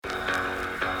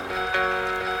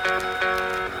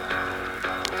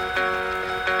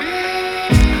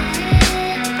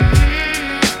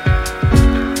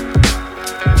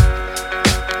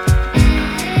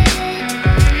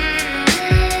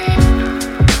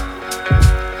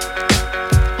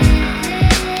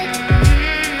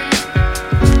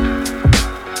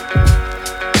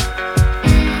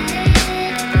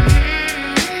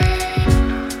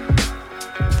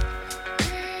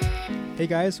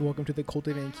guys, welcome to the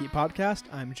Cultivate and Keep podcast.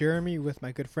 I'm Jeremy with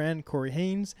my good friend Corey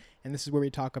Haynes, and this is where we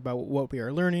talk about what we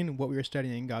are learning, what we are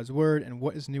studying in God's Word, and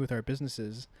what is new with our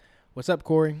businesses. What's up,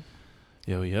 Corey?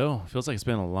 Yo. Feels like it's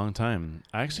been a long time.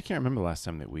 I actually can't remember the last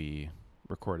time that we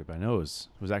recorded, but I know it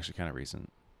was actually kind of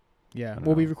recent. Yeah,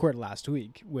 well, we recorded last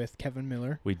week with Kevin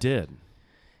Miller. We did.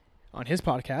 On his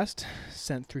podcast,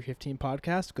 Sent 315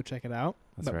 podcast. Go check it out.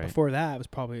 That's right. Before that, it was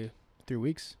probably 3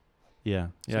 weeks. Yeah,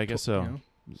 I guess so. You know,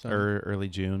 early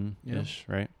June-ish,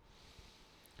 right?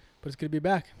 But it's good to be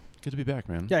back. Good to be back,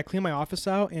 man. Yeah, I cleaned my office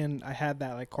out, and I had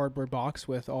that like cardboard box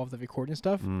with all of the recording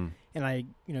stuff, and I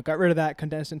got rid of that,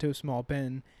 condensed into a small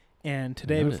bin. And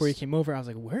today, before you came over, I was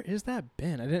like, "Where is that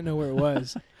bin?" I didn't know where it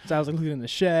was, so I was like looking in the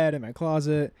shed, in my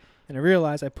closet, and I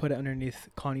realized I put it underneath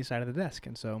Connie's side of the desk.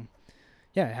 And so,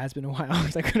 yeah, it has been a while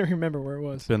because I couldn't remember where it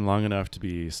was. It's been long enough to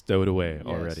be stowed away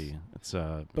already. It's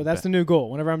but that's the new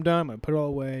goal. Whenever I'm done, I'm gonna put it all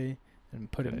away and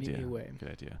put it neatly away. Good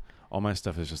idea. All my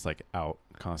stuff is just like out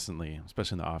constantly,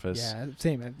 especially in the office. Yeah,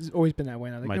 same. It's always been that way.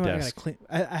 And I was like, my desk. I gotta clean.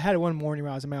 I had it one morning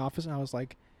where I was in my office and I was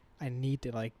like, I need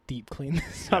to like deep clean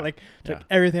this. So I took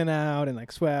everything out and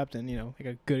like swept and like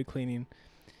a good cleaning.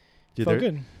 Dude, felt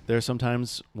good. There's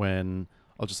sometimes when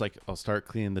I'll start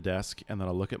cleaning the desk and then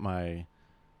I'll look at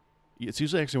it's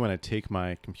usually actually when I take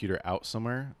my computer out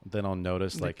somewhere, then I'll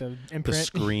notice like the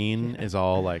screen is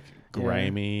all like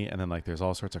grimy and then like there's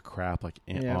all sorts of crap like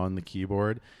on the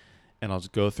keyboard, and I'll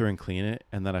just go through and clean it,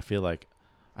 and then I feel like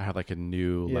I have like a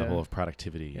new level of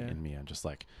productivity in me. I'm just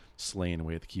like slaying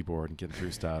away at the keyboard and getting through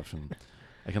stuff, and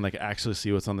I can like actually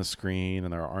see what's on the screen,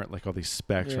 and there aren't like all these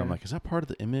specks where I'm like, is that part of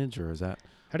the image or is that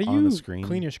on the screen?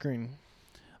 Clean your screen?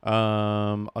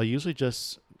 I'll usually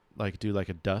just like do like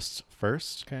a dust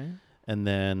first. Okay. And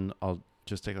then I'll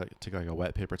just take like a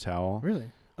wet paper towel.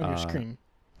 Really? On your screen?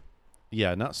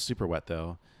 Yeah, not super wet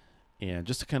though, and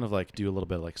just to kind of like do a little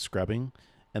bit of like scrubbing,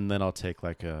 and then I'll take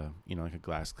like a like a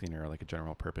glass cleaner or like a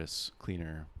general purpose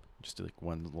cleaner, just do like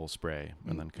one little spray,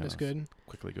 and then kind of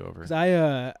quickly go over. 'Cause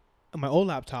on my old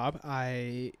laptop,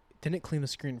 I didn't clean the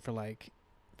screen for like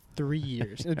 3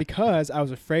 years. And because I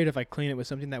was afraid if I clean it with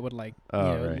something that would like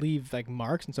leave like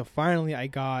marks, and so finally I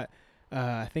got.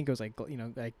 I think it was like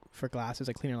like for glasses,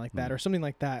 like cleaner like that or something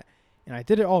like that, and I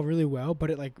did it all really well, but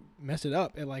it like messed it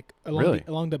up. It like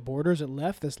along the borders, it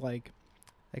left this like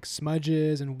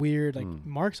smudges and weird like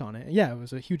marks on it. And yeah, it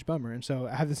was a huge bummer. And so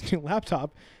I have this new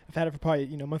laptop. I've had it for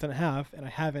probably a month and a half, and I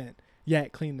haven't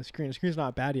yet cleaned the screen. The screen's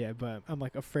not bad yet, but I'm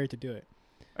like afraid to do it.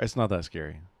 It's not that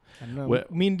scary. I don't know.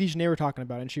 Me and Dejanay were talking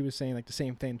about it, and she was saying like the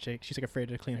same thing. She's like afraid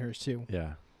to clean hers too.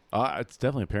 Yeah. It's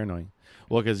definitely paranoid.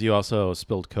 Well, because you also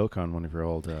spilled Coke on one of your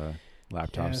old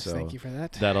laptops. Yes, so thank you for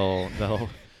that. That'll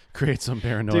create some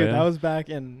paranoia. Dude, that was back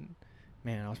in,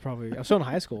 I was still in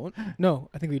high school. No,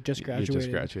 I think we just graduated. You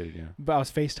just graduated, yeah. But I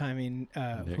was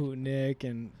FaceTiming Nick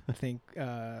and I think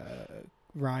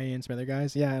Ryan, some other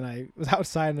guys. Yeah, and I was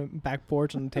outside on the back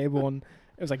porch on the table, and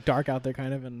it was like dark out there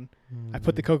kind of, and I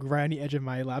put the Coke right on the edge of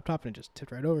my laptop, and it just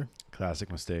tipped right over. Classic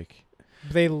mistake.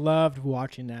 They loved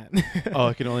watching that. Oh,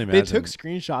 I can only imagine. They took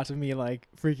screenshots of me like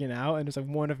freaking out, and there's like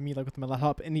one of me like with my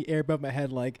laptop in the air above my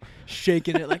head, like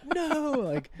shaking it, like no,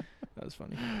 like that was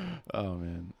funny. Oh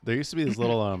man, there used to be this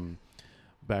little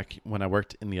back when I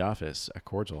worked in the office at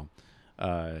Cordial,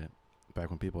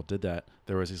 back when people did that.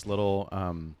 There was these little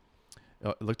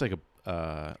it looked like a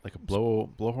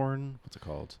blowhorn. What's it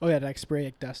called? Oh yeah, like spray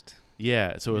like dust.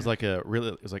 Yeah, so it was like it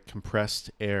was like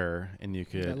compressed air, and you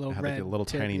could have like a little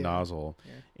tiny nozzle,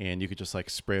 and you could just like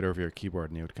spray it over your keyboard,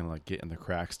 and it would kind of like get in the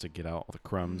cracks to get out all the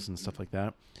crumbs and stuff like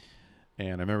that.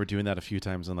 And I remember doing that a few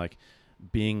times and like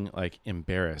being like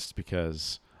embarrassed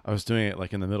because I was doing it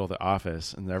like in the middle of the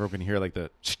office, and everyone could hear like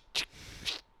the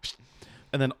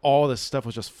and then all this stuff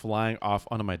was just flying off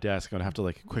onto my desk. I would have to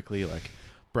like quickly like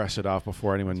brush it off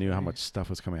before anyone knew how much stuff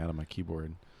was coming out of my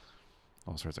keyboard.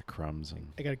 All sorts of crumbs.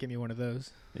 And I gotta give me one of those.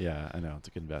 Yeah, I know. It's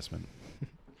a good investment.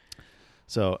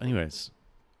 So anyways,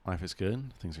 life is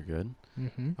good. Things are good.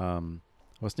 Mm-hmm.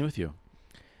 What's new with you?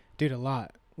 Dude, a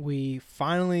lot. We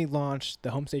finally launched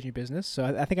the home staging business. So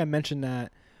I think I mentioned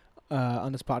that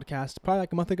on this podcast probably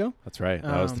like a month ago. That's right.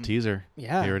 That was the teaser.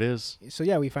 Yeah. Here it is. So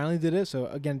yeah, we finally did it. So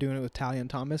again, doing it with Talia and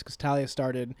Thomas, because Talia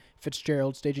started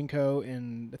Fitzgerald Staging Co.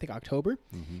 in I think October.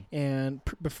 Mm-hmm. And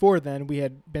before then we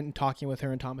had been talking with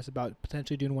her and Thomas about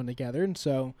potentially doing one together. And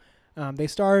so they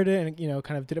started it and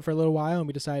kind of did it for a little while, and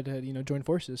we decided to join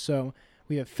forces. So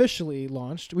we officially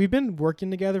launched. We've been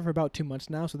working together for about 2 months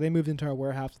now. So they moved into our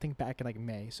warehouse I think back in like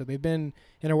May. So they've been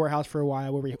in our warehouse for a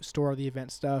while where we store all the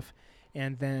event stuff.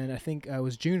 And then I think it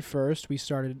was June 1st, we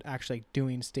started actually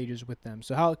doing stages with them.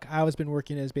 So how it's been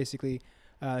working is basically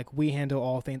like we handle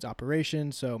all things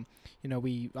operations. So,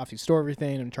 we obviously store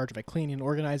everything, in charge of like cleaning and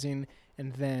organizing.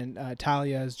 And then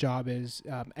Talia's job is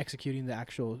executing the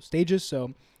actual stages.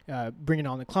 So bringing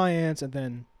on the clients, and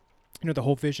then, the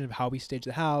whole vision of how we stage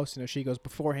the house. She goes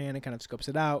beforehand and kind of scopes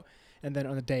it out. And then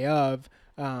on the day of,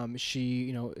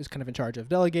 she, is kind of in charge of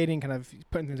delegating, kind of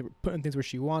putting things where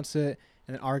she wants it.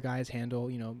 And then our guys handle,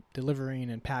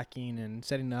 delivering and packing and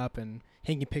setting up and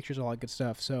hanging pictures, all that good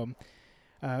stuff. So,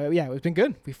 it's been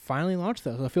good. We finally launched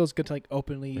those. So it feels good to like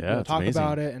openly talk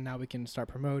about it. And now we can start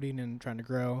promoting and trying to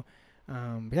grow.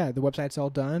 The website's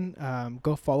all done.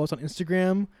 Go follow us on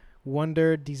Instagram,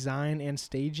 Wonder Design and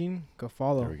Staging. Go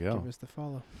follow. There we go. Give us the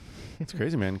follow. It's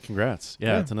crazy, man. Congrats.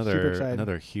 Yeah, it's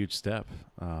another huge step.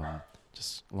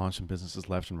 Just launching businesses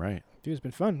left and right. Dude, it's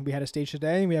been fun. We had a stage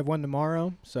today, and we have one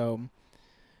tomorrow. So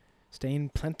staying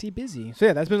plenty busy. So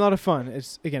yeah, that's been a lot of fun.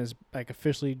 It's like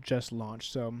officially just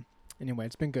launched. So anyway,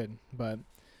 it's been good, but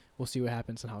we'll see what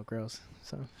happens and how it grows.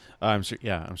 So I'm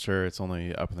sure it's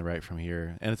only up and the right from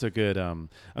here. And it's a good, and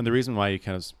the reason why you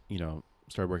kind of,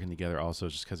 started working together also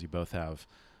is just because you both have,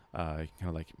 kind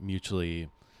of like mutually,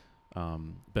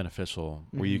 beneficial,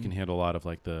 where you can handle a lot of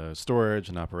like the storage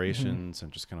and operations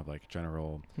and just kind of like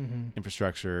general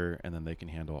infrastructure. And then they can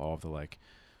handle all of the like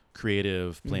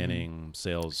creative planning,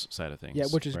 sales side of things. Yeah.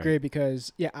 Which is great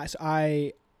because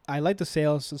I like the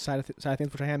sales side of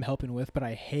things, which I am helping with, but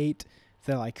I hate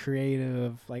the like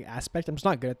creative like aspect. I'm just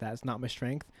not good at that. It's not my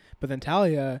strength. But then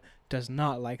Talia does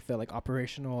not like the like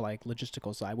operational like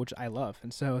logistical side, which I love,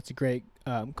 and so it's a great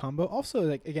combo. Also,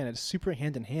 like again, it's super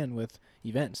hand in hand with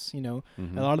events. A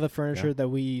lot of the furniture that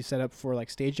we set up for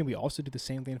like staging, we also do the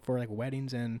same thing for like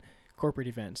weddings and corporate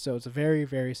events. So it's a very,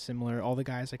 very similar. All the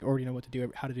guys like already know what to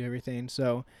do, how to do everything.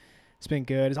 So it's been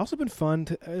good. It's also been fun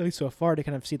to, at least so far, to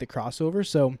kind of see the crossover.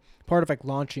 So part of like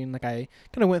launching, like I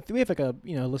kind of went through, we have like a,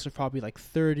 list of probably like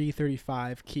 30,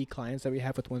 35 key clients that we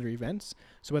have with Wonder Events.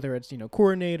 So whether it's,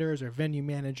 coordinators or venue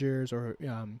managers or,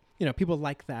 people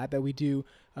like that we do,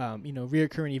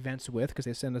 reoccurring events with because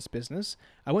they send us business.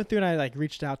 I went through and I like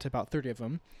reached out to about 30 of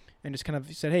them and just kind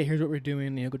of said, hey, here's what we're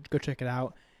doing, go check it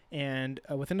out. And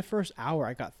within the first hour,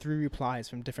 I got 3 replies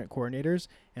from different coordinators.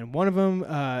 And one of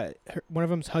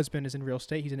them's husband is in real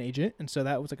estate. He's an agent. And so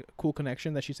that was like a cool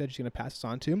connection that she said she's going to pass us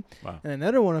on to. Wow. And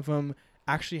another one of them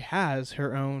actually has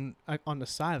her own, on the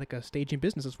side, like a staging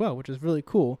business as well, which is really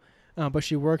cool. But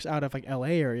she works out of like LA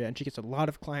area and she gets a lot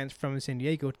of clients from San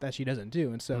Diego that she doesn't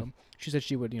do. And so she said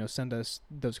she would, send us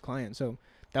those clients. So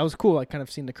that was cool. Like kind of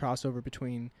seeing the crossover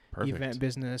between event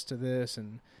business to this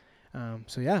and, I'm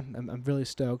really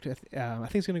stoked. I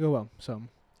think it's gonna go well. So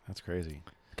that's crazy.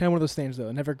 Kind of one of those things though.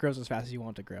 It never grows as fast as you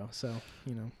want it to grow. So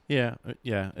Yeah,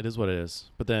 it is what it is.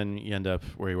 But then you end up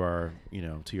where you are,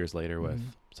 2 years later with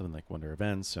something like Wonder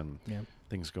Events and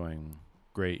things going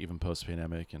great even post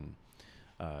pandemic, and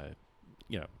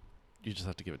you just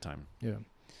have to give it time. Yeah.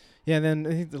 Yeah, and then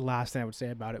I think the last thing I would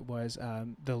say about it was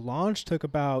the launch took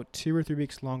about 2 or 3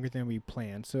 weeks longer than we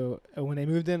planned. So when they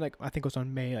moved in, like I think it was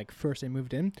on May 1st they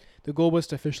moved in. The goal was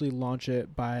to officially launch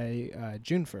it by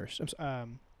June 1st.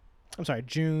 I'm sorry,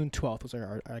 June 12th was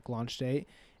our like launch date,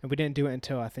 and we didn't do it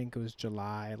until I think it was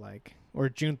July or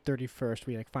June 31st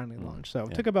we finally launched. So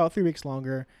it took about 3 weeks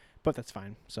longer, but that's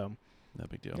fine. So no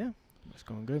big deal. Yeah, it's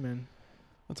going good, man.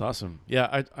 That's awesome.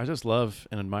 Yeah, I just love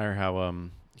and admire how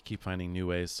you keep finding new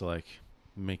ways to like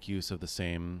make use of the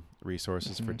same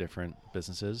resources for different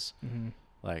businesses.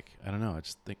 Like, I don't know.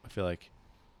 I feel like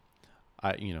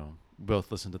both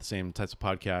listen to the same types of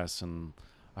podcasts and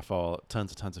I follow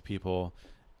tons of people,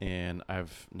 and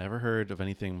I've never heard of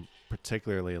anything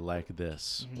particularly like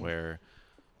this where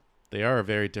they are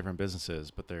very different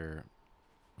businesses, but they're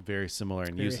very similar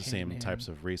and use the same types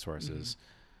of resources,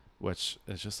 which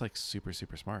is just like super,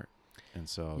 super smart. And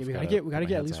so we gotta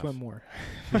get at least one more.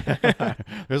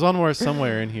 There's one more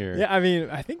somewhere in here. Yeah, I mean,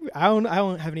 I think I don't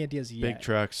have any ideas yet. Big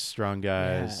trucks, strong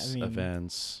guys,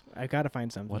 events. I gotta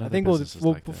find something. What I think we'll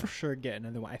like for sure get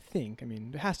another one. I think. I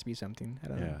mean, there has to be something. I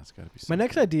don't know. Yeah, it's gotta be something. My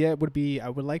next idea would be I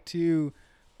would like to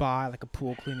buy like a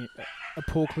pool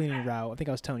cleaning route. I think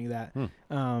I was telling you that.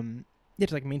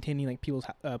 Just like maintaining like people's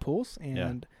pools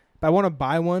and. But I want to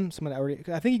buy one, someone that already,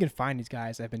 I think you can find these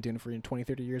guys that have been doing it for 20,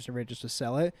 30 years already just to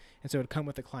sell it. And so it would come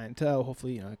with a clientele,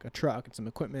 hopefully, like a truck and some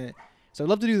equipment. So I'd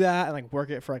love to do that and like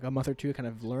work it for like a month or two, kind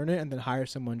of learn it, and then hire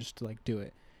someone just to like do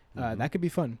it. That could be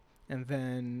fun. And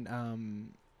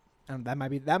then that might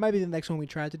be the next one we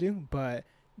try to do, but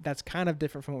that's kind of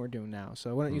different from what we're doing now. So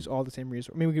I wouldn't use all the same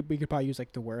resources. I mean, we could probably use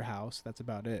like the warehouse. That's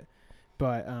about it.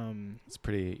 But it's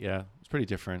pretty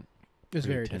different. It's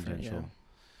very different. Yeah.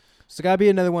 So gotta be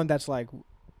another one that's like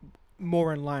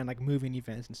more in line like moving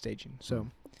events and staging. So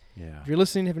yeah, if you're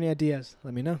listening, have any ideas,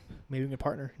 let me know. Maybe we can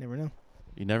partner. Never know.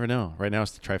 You never know. Right now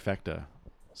it's the trifecta.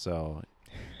 So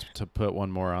to put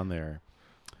one more on there,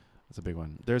 that's a big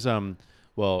one. There's Brent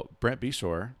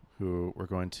Beshore, who we're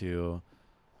going to.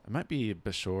 It might be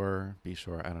Beshore.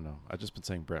 I don't know. I've just been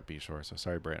saying Brent Beshore, so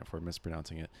sorry, Brent, for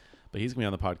mispronouncing it. But he's going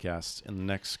to be on the podcast in the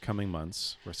next coming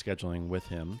months. We're scheduling with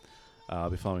him. I'll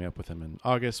be following up with him in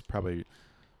August, probably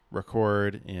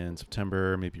record in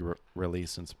September, maybe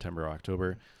release in September or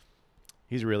October.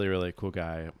 He's a really, really cool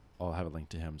guy. I'll have a link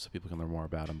to him so people can learn more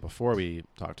about him before we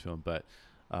talk to him. But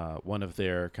one of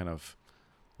their kind of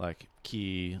like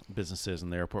key businesses in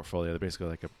their portfolio, they're basically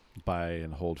like a buy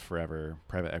and hold forever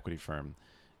private equity firm,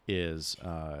 is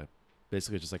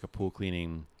basically just like a pool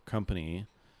cleaning company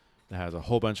that has a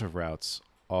whole bunch of routes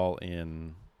all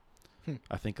in,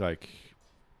 I think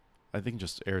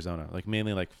just Arizona, like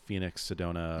mainly like Phoenix,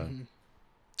 Sedona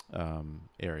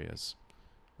areas.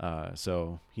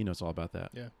 So he knows all about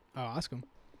that. Yeah. Oh, ask him.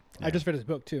 Yeah. I just read his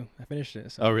book too. I finished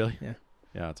it. So. Oh, really? Yeah.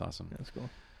 Yeah, that's awesome. Yeah, that's cool.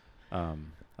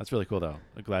 That's really cool though.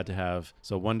 I'm glad to have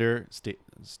Wonder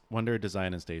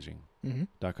Design and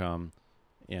Staging.com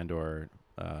and or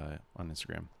on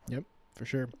Instagram. Yep, for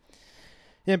sure.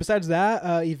 Yeah, besides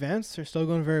that, events are still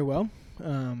going very well.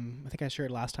 I think I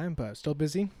shared last time, but still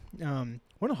busy. One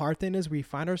of the hard thing is we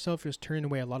find ourselves just turning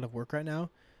away a lot of work right now.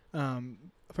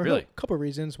 For really? a couple of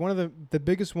reasons. One of the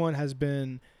biggest one has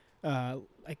been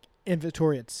like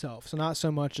inventory itself. So not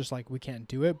so much just like we can't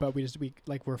do it, but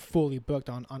we're fully booked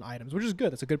on items, which is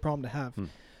good. That's a good problem to have.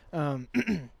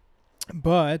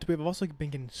 But we've also been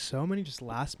getting so many just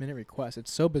last minute requests.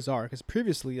 It's so bizarre because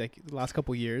previously, like the last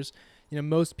couple of years,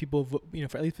 most people, for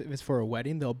at least if it's for a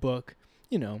wedding, they'll book,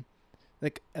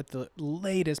 like at the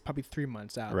latest, probably 3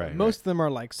 months out. Right. Most of them are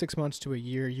like 6 months to a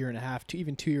year and a half, to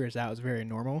even 2 years out is very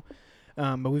normal.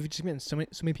 But we've just been so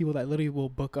many people that literally will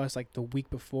book us like the week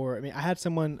before. I mean, I had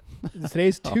someone,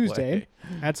 today's Tuesday,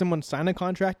 I had someone sign a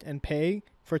contract and pay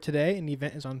for today, and the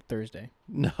event is on Thursday.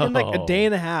 No. In like a day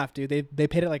and a half, dude. They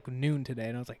paid it like noon today,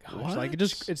 and I was like, gosh, like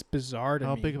it's bizarre to me.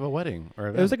 How big of a wedding or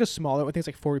event? It was like a smaller, I think it's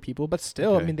like 40 people, but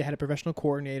still, okay. I mean, they had a professional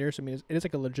coordinator, so I mean, it is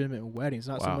like a legitimate wedding. It's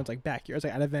not someone's like backyard. It's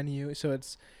like at a venue, so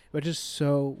it's just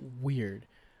so weird.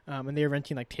 And they were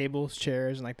renting like tables,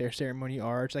 chairs, and like their ceremony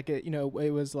arch. Like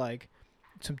it was like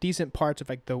some decent parts of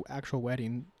like the actual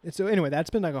wedding. And so anyway, that's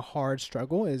been like a hard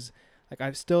struggle. Is like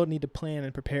I still need to plan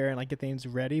and prepare and like get things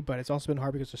ready, but it's also been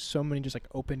hard because there's so many just like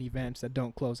open events that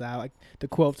don't close out. Like the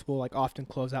quotes will like often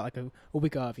close out like a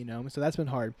week of, so that's been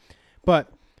hard, but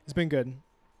it's been good.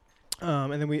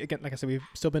 And then we, again, like I said, we've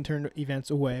still been turning events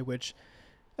away, which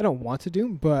I don't want to do,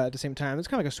 but at the same time, it's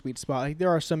kind of like a sweet spot. Like there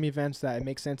are some events that it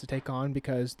makes sense to take on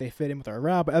because they fit in with our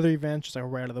route, but other events just like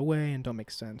right out of the way and don't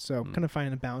make sense. So kind of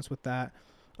finding a balance with that.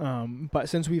 But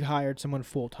since we've hired someone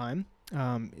full time,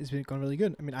 it's been going really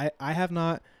good. I mean, I have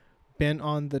not been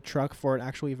on the truck for an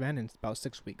actual event in about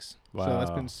 6 weeks. Wow. So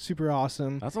that's been super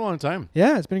awesome. That's a long time.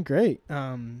 Yeah, it's been great. So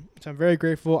I'm very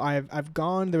grateful. I've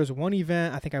gone, there was one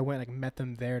event, I think I went like met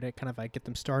them there to kind of like get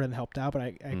them started and helped out, but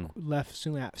I left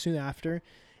soon after.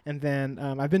 And then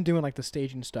I've been doing like the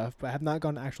staging stuff, but I have not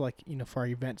gone to actual like, for our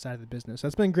event side of the business. So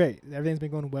that's been great. Everything's been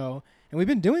going well. And we've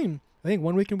been doing, I think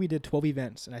one weekend we did 12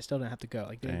 events and I still didn't have to go.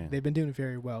 Like they've been doing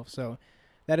very well. So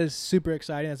that is super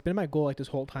exciting. That's been my goal like this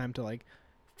whole time to like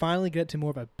finally get to more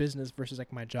of a business versus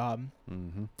like my job.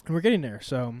 Mm-hmm. And we're getting there.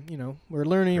 So, we're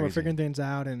learning, we're figuring things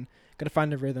out and got to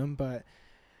find a rhythm, but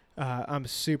I'm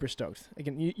super stoked.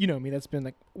 Again, you know me, that's been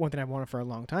like one thing I've wanted for a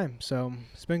long time. So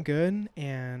it's been good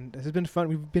and this has been fun.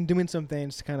 We've been doing some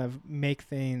things to kind of make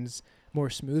things more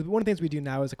smooth. But one of the things we do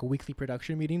now is like a weekly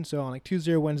production meeting. So on like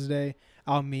Tuesday or Wednesday,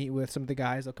 I'll meet with some of the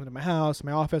guys. They'll come to my house,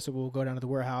 my office, or we'll go down to the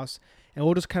warehouse and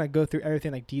we'll just kind of go through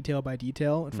everything like detail by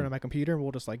detail in front of my computer. And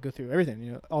we'll just like go through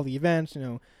everything, all the events,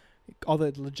 all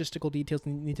the logistical details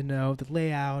you need to know, the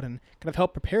layout, and kind of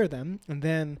help prepare them. And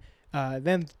then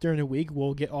during the week,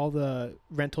 we'll get all the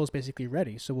rentals basically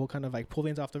ready. So we'll kind of like pull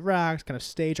things off the racks, kind of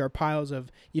stage our piles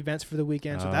of events for the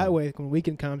weekend. So that way, when the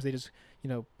weekend comes, they just,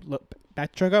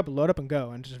 back the truck up, load up and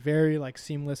go. And just very like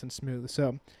seamless and smooth.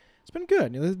 So it's been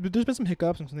good. There's been some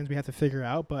hiccups and some things we have to figure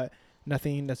out, but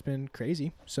nothing that's been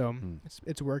crazy. So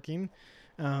it's working.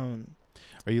 Are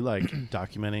you like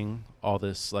documenting all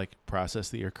this like process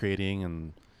that you're creating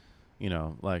and,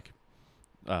 like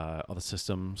all the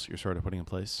systems you're sort of putting in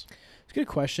place? It's a good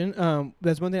question.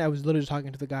 That's one thing I was literally just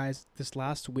talking to the guys this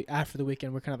last week after the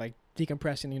weekend. We're kind of like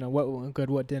decompressing, what went good,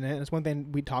 what didn't. And it's one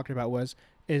thing we talked about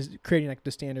is creating like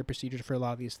the standard procedures for a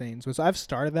lot of these things. So I've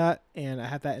started that and I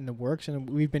have that in the works and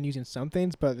we've been using some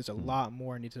things, but there's a lot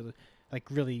more I need to like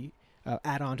really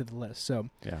add on to the list. So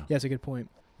yeah, that's a good point.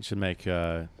 You should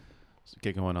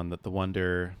get going on the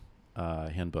Wonder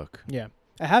handbook. Yeah,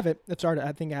 I have it. It started.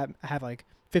 I think I have like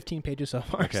 15 pages so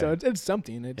far. Okay. So it's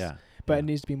something. But it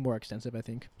needs to be more extensive, I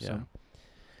think. Yeah. So.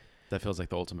 That feels like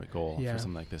the ultimate goal for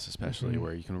something like this, especially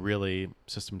where you can really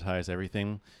systematize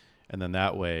everything. And then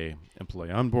that way, employee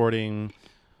onboarding,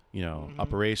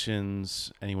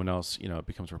 operations, anyone else, it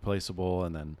becomes replaceable.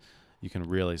 And then you can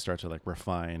really start to like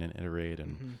refine and iterate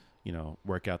and,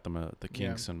 work out the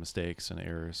kinks and mistakes and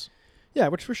errors. Yeah,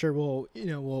 which for sure we'll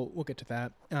get to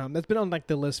that. That's been on like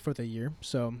the list for the year.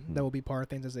 So that will be part of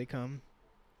things as they come.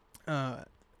 So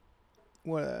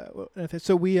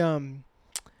we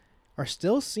are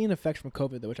still seeing effects from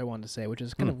COVID, though, which I wanted to say, which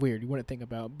is kind of weird. You wouldn't think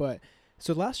about. But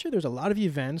so last year, there was a lot of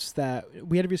events that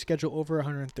we had to reschedule over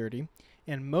 130.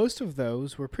 And most of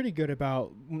those were pretty good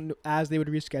about, as they would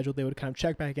reschedule, they would kind of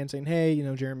check back in saying, hey,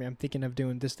 Jeremy, I'm thinking of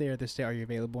doing this day or this day. Are you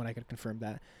available? And I could confirm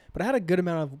that. But I had a good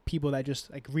amount of people that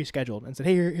just like rescheduled and said,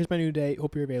 hey, here's my new day.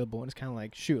 Hope you're available. And it's kind of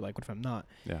like, shoot, like what if I'm not?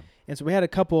 Yeah. And so we had a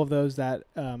couple of those that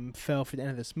fell for the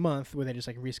end of this month where they just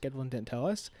like rescheduled and didn't tell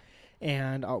us.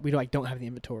 And we don't have the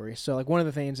inventory. So like one of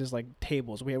the things is like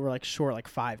tables. We were like short like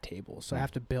 5 tables. So I have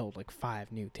to build like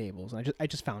 5 new tables. And I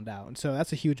just found out. And so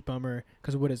that's a huge bummer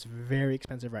because wood is very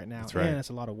expensive right now. That's right. And it's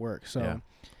a lot of work. So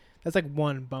that's like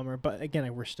one bummer. But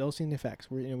again, we're still seeing the effects.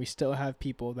 We still have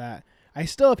people that are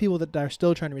still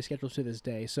trying to reschedule to this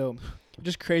day. So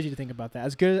just crazy to think about that.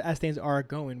 As good as things are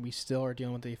going, we still are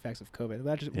dealing with the effects of COVID.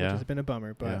 Which has been a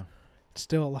bummer, but it's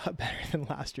still a lot better than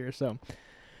last year. So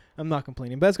I'm not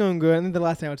complaining, but it's going good. And then the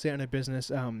last thing I would say on a business,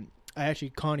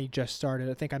 Connie just started.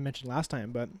 I think I mentioned last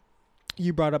time, but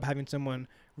you brought up having someone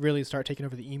really start taking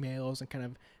over the emails and kind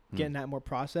of getting that more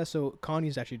processed. So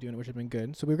Connie's actually doing it, which has been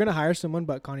good. So we were going to hire someone,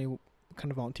 but Connie kind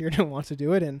of volunteered and wants to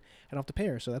do it, and I don't have to pay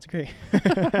her. So that's great.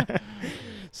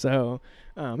 So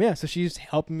she's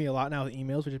helping me a lot now with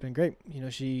emails, which has been great.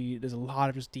 She does a lot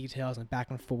of just details and back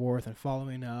and forth and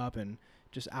following up and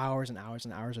just hours and hours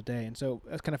and hours a day. And so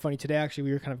that's kind of funny. Today, actually,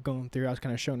 we were kind of going through, I was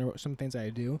kind of showing her some things I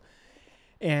do.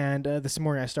 And this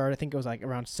morning I started, I think it was like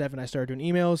around 7, I started doing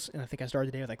emails. And I think I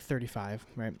started the day with like 35,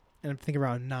 right? And I think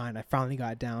around 9, I finally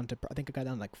got down to, I think I got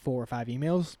down to like 4 or 5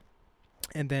 emails.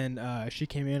 And then she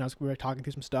came in, we were talking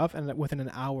through some stuff. And within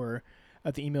an hour,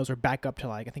 the emails were back up to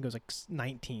like, I think it was like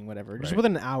 19, whatever. Just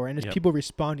within an hour. And there's people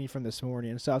responding from this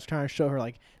morning. And so I was trying to show her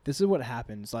like, this is what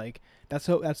happens. Like, that's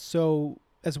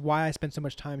why I spend so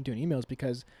much time doing emails,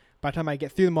 because by the time I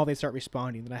get through them all, they start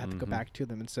responding. Then I have to go back to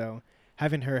them. And so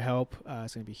having her help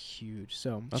is going to be huge.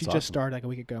 So she just started like a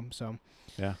week ago. So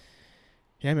yeah,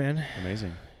 man.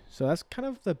 Amazing. So that's kind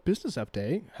of the business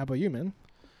update. How about you, man?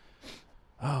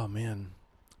 Oh, man.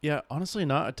 Yeah, honestly,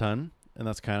 not a ton. And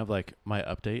that's kind of like my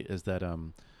update is that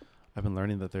I've been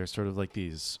learning that there's sort of like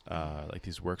these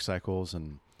work cycles.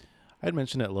 And I had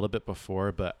mentioned it a little bit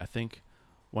before, but I think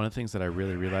one of the things that I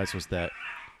really realized was that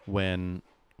when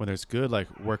there's good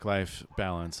like work-life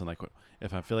balance and like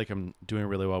if I feel like I'm doing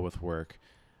really well with work,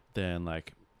 then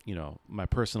like my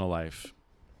personal life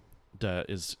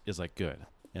is like good,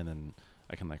 and then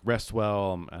I can like rest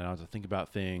well and I don't have to think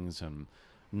about things and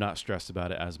I'm not stressed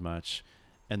about it as much,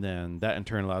 and then that in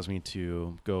turn allows me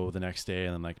to go the next day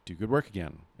and then like do good work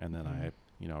again, and then I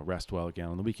rest well again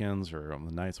on the weekends or on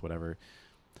the nights, whatever.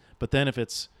 But then if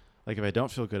it's like if I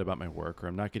don't feel good about my work or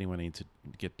I'm not getting what I need to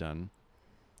get done,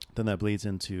 then that bleeds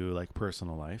into like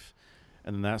personal life.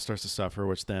 And then that starts to suffer,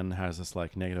 which then has this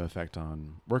like negative effect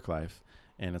on work life.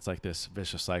 And it's like this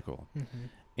vicious cycle.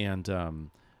 And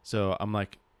so I'm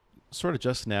like sort of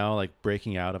just now like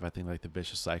breaking out of, I think, like the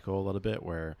vicious cycle a little bit,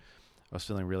 where I was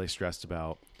feeling really stressed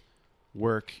about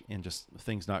work and just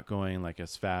things not going like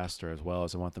as fast or as well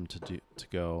as I want them to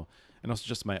go. And also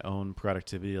just my own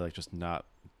productivity, like just not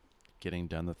getting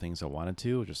done the things I wanted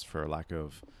to, just for lack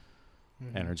of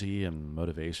energy and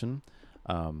motivation,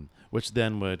 which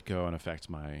then would go and affect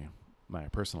my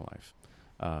personal life,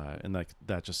 and like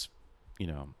that just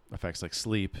affects like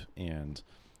sleep and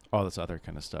all this other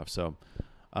kind of stuff. So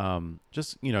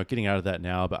just getting out of that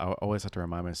now, but I always have to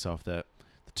remind myself that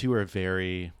the two are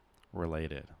very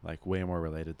related, like way more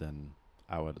related than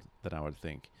I would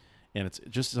think. And it's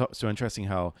just so interesting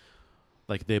how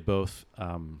like they both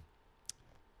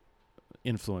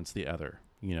influence the other,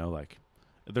 like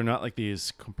they're not like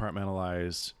these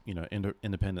compartmentalized,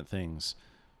 independent things.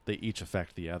 They each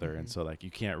affect the other. And so like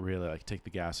you can't really like take the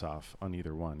gas off on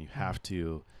either one. You have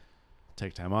to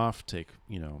take time off,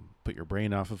 put your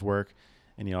brain off of work,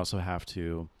 and you also have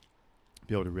to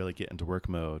be able to really get into work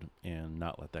mode and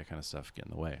not let that kind of stuff get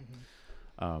in the way.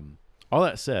 All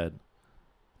that said,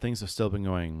 things have still been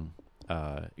going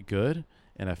good,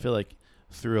 and I feel like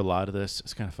through a lot of this,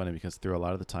 it's kind of funny because through a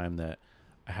lot of the time that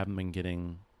I haven't been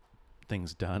getting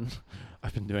things done,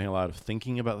 I've been doing a lot of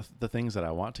thinking about the things that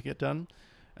I want to get done.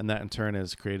 And that in turn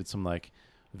has created some like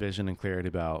vision and clarity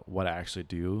about what I actually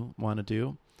do want to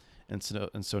do. And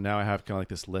so now I have kind of like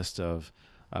this list of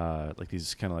like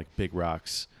these kind of like big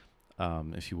rocks,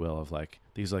 if you will, of like,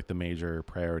 these are like the major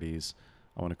priorities.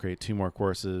 I want to create 2 more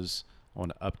courses. I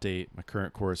want to update my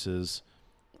current courses.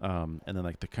 And then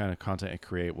like the kind of content I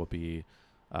create will be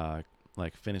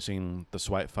like finishing the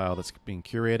swipe file that's being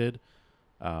curated,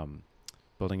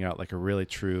 building out like a really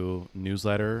true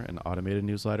newsletter, an automated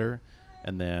newsletter,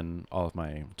 and then all of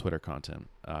my Twitter content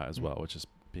as well, which is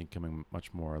becoming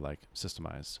much more like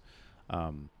systemized.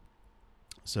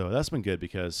 So that's been good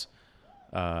because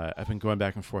I've been going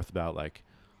back and forth about like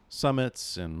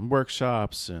summits and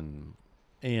workshops and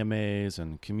AMAs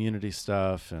and community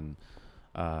stuff and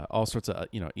all sorts of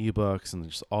ebooks and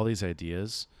just all these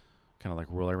ideas kind of like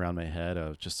rolling around my head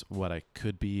of just what I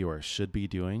could be or should be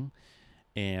doing.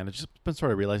 And I've just been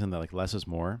sort of realizing that like less is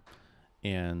more,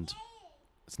 and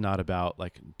it's not about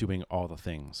like doing all the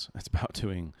things. It's about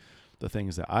doing the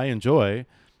things that I enjoy,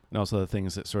 and also the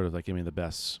things that sort of like give me the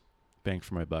best bang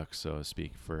for my buck, so to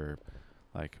speak, for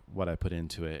like what I put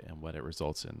into it and what it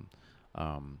results in.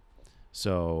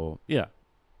 So yeah.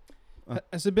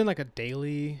 Has it been like a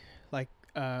daily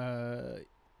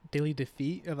daily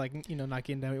defeat of like, not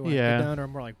getting done what you want to get done, or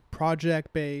more like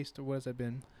project based, or what has it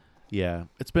been? Yeah,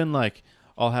 it's been like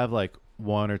I'll have like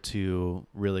 1 or 2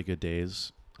 really good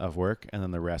days of work, and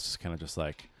then the rest is kind of just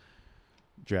like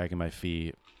dragging my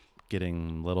feet,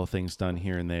 getting little things done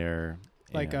here and there.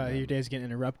 Like your days getting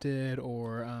interrupted,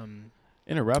 or I'm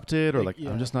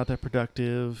just not that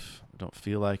productive. I don't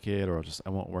feel like it, or I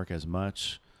won't work as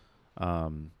much.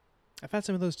 I've had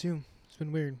some of those too. It's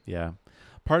been weird. Yeah.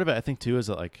 Part of it, I think, too, is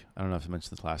that, like, I don't know if I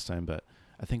mentioned this last time, but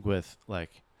I think with,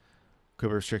 like,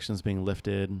 COVID restrictions being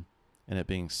lifted and it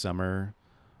being summer,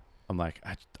 I'm like,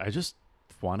 I just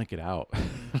want to get out.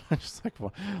 I just, like,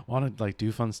 want to, like,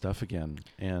 do fun stuff again.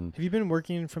 And have you been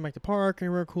working from, like, the park or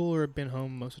anywhere cool, or been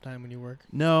home most of the time when you work?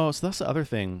 No, so that's the other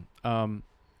thing. I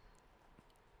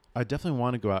definitely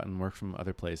want to go out and work from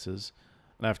other places,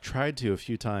 and I've tried to a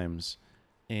few times,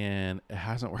 and it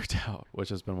hasn't worked out, which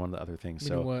has been one of the other things.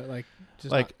 So what, like,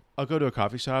 just like I'll go to a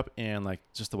coffee shop and like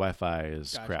just the Wi-Fi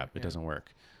is crap. It doesn't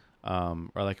work. Or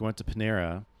like I went to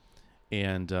Panera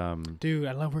and dude,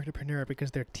 I love working at Panera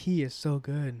because their tea is so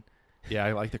good. Yeah,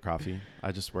 I like the coffee.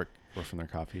 I just work from their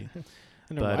coffee.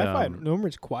 And their Wi-Fi normally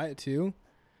is quiet too,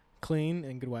 clean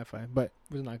and good Wi-Fi, but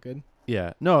it was not good.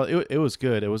 Yeah, no, it was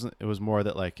good. It was more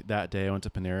that like that day I went to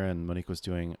Panera and Monique was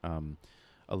doing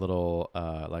a little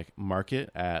like market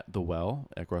at the Well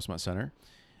at Grossmont Center,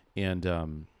 and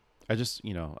I just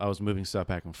I was moving stuff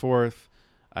back and forth.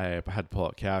 I had to pull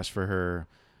out cash for her.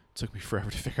 It took me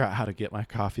forever to figure out how to get my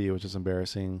coffee, which is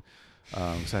embarrassing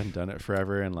because I hadn't done it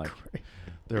forever. And like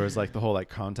there was like the whole like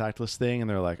contactless thing, and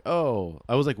they're like, oh,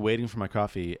 I was like waiting for my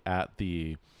coffee at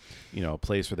the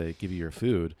place where they give you your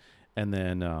food, and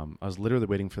then I was literally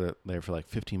waiting there for like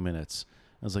 15 minutes.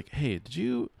 I was like, hey,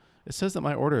 it says that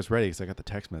my order is ready because I got the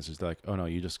text message. They're like, oh, no,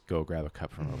 you just go grab a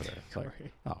cup from over there. It's like,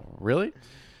 oh, really?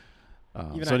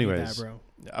 So anyways, that, bro.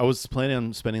 I was planning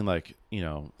on spending like,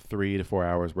 3 to 4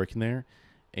 hours working there.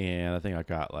 And I think I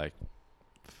got like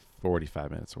 45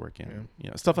 minutes of working.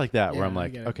 Yeah. Stuff like that where I'm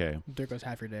like, okay. There goes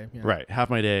half your day. Yeah. Right. Half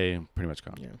my day pretty much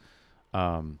gone.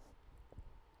 Yeah.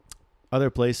 Other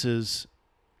places,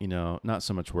 not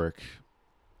so much work.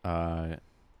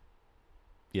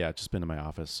 Yeah, just been in my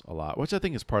office a lot, which I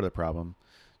think is part of the problem.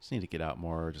 Just need to get out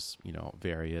more, just,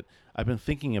 vary it. I've been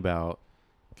thinking about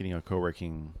getting a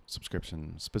co-working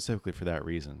subscription specifically for that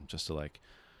reason, just to like,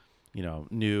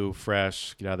 new,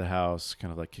 fresh, get out of the house, kind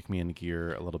of like kick me into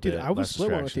gear a little bit. I would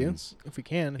split one with you if we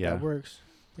can, if that works.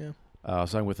 Yeah.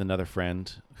 So I'm with another friend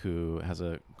who has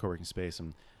a co-working space,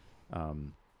 and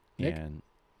Nick? And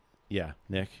yeah,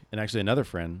 Nick, and actually another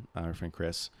friend, our friend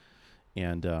Chris,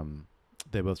 and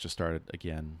they both just started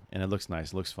again, and it looks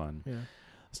nice. It looks fun. Yeah.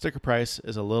 Sticker price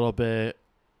is I'm a little bit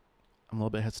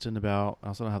hesitant about. I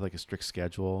also don't have like a strict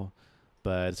schedule,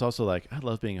 but it's also like I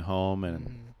love being home,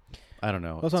 and I don't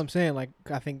know. That's what I'm saying. Like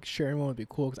I think sharing one would be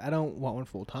cool because I don't want one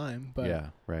full time, but yeah,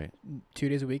 right. 2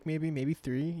 days a week, maybe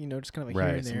 3. Just kind of like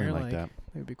here and there, something like that.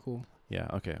 It would be cool. Yeah.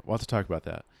 Okay. We'll have to talk about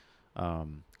that.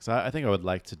 Because I think I would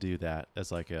like to do that as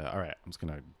like all right, I'm just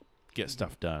gonna get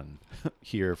stuff done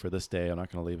here for this day. I'm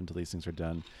not going to leave until these things are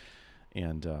done,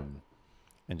 and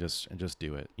just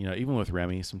do it. Even with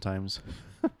Remy, sometimes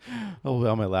I'll be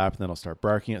on my lap and then I'll start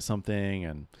barking at something,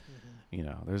 and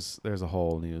there's a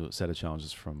whole new set of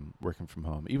challenges from working from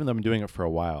home. Even though I've been doing it for a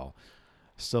while,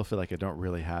 still feel like I don't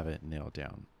really have it nailed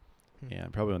down,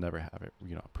 and probably will never have it,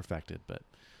 perfected. But,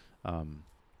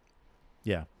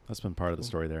 yeah, that's been part of the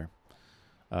story there.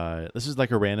 This is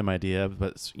like a random idea,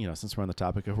 but since we're on the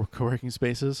topic of co-working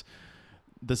spaces,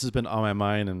 this has been on my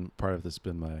mind, and part of this has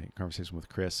been my conversation with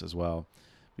Chris as well,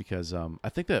 because I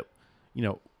think that,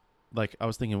 like I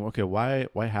was thinking, okay, why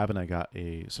haven't I got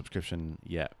a subscription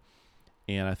yet?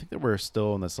 And I think that we're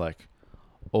still in this like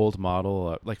old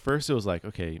model. Like first it was like,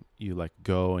 okay, you like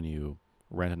go and you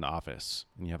rent an office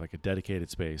and you have like a dedicated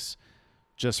space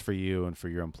just for you and for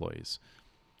your employees.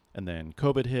 And then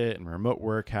COVID hit and remote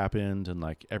work happened, and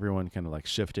like everyone kind of like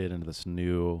shifted into this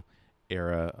new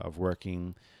era of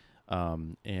working.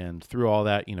 And through all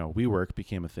that, WeWork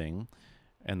became a thing,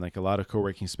 and like a lot of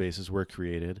co-working spaces were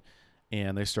created,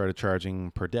 and they started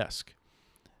charging per desk.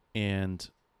 And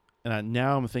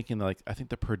now I'm thinking like, I think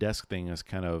the per desk thing is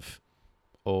kind of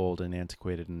old and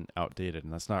antiquated and outdated.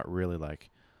 And that's not really like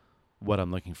what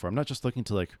I'm looking for. I'm not just looking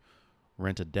to like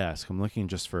rent a desk. I'm looking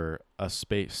just for a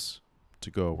space to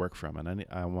go work from. And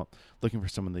I looking for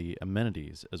some of the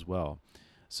amenities as well.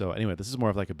 So anyway, this is more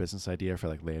of like a business idea for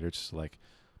like later, just to like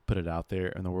put it out there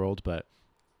in the world. But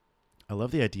I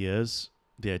love the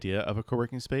idea of a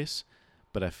co-working space,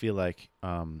 but I feel like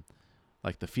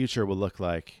the future will look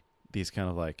like these kind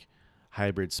of like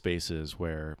hybrid spaces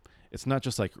where it's not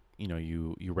just like,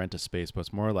 you rent a space, but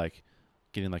it's more like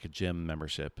getting like a gym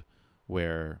membership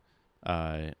where,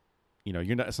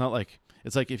 you're not,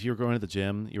 it's like if you were going to the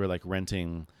gym, you were like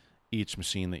renting each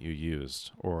machine that you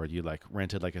used, or you like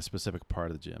rented like a specific part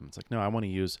of the gym. It's like, no, I want to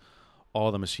use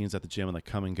all the machines at the gym and like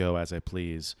come and go as I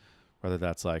please, whether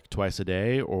that's like twice a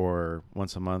day or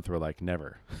once a month or like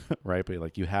never, right? But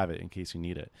like you have it in case you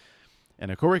need it.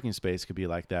 And a co-working space could be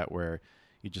like that, where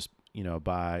you just, you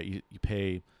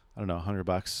pay, I don't know,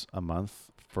 $100 a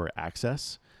month for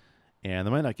access. And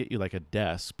they might not get you like a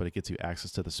desk, but it gets you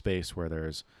access to the space where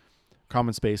there's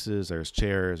common spaces, there's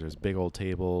chairs, there's big old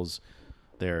tables,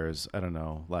 there's, I don't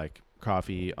know, like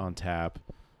coffee on tap.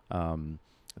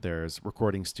 There's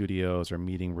recording studios or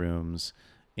meeting rooms,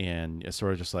 and it's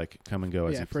sort of just like come and go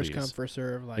as you please. First come, first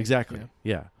serve. Like, exactly.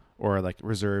 Yeah. Or like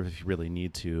reserve if you really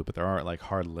need to, but there aren't like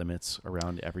hard limits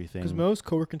around everything. Because most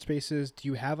co-working spaces, do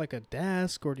you have like a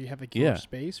desk or do you have like your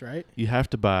space, right? You have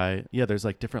to buy, there's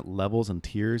like different levels and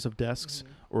tiers of desks,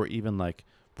 or even like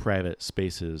private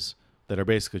spaces that are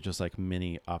basically just like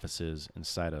mini offices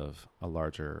inside of a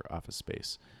larger office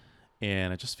space.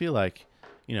 And I just feel like,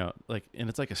 and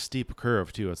it's like a steep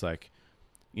curve too. It's like,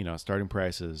 starting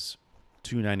price is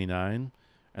 $299.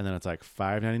 And then it's like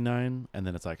 $599, and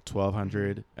then it's like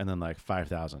 $1,200, and then like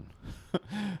 $5,000.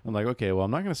 I'm like, okay, well,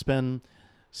 I'm not going to spend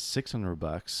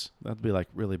 $600. That'd be like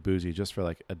really bougie just for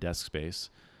like a desk space.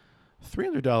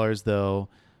 $300 though,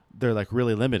 they're like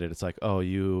really limited. It's like, oh,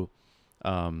 you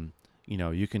can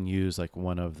use like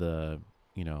one of the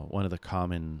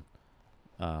common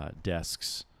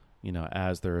desks,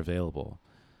 as they're available.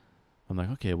 I'm like,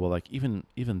 okay, well, like even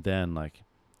then, like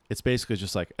it's basically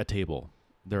just like a table.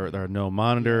 There are no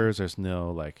monitors. There's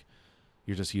no like,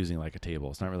 you're just using like a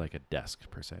table. It's not really like a desk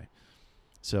per se.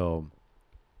 So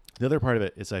the other part of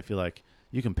it is I feel like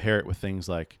you can pair it with things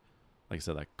like I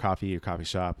said, like coffee or coffee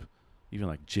shop, even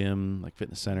like gym, like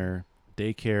fitness center,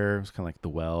 daycare. It's kind of like The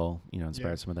Well,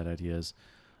 inspired some of that ideas,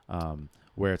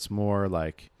 where it's more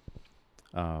like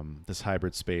this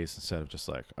hybrid space instead of just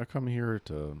like, I come here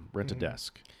to rent a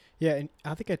desk. Yeah, and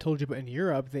I think I told you, but in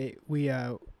Europe,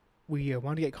 we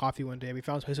wanted to get coffee one day. We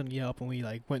found a place on Yelp, and we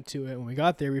like went to it. When we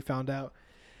got there, we found out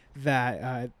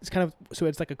that it's kind of, so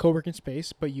it's like a co-working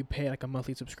space, but you pay like a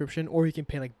monthly subscription, or you can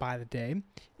pay like by the day.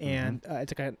 And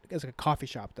it's like a coffee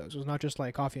shop though, so it's not just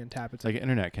like coffee and tap. It's like an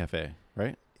internet cafe,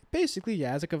 right? Basically,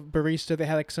 yeah. It's like a barista. They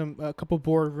had like a couple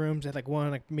board rooms. They had like one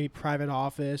like maybe private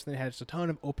office. And they had just a ton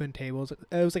of open tables.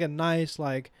 It was like a nice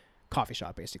like coffee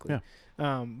shop basically.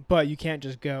 Yeah. But you can't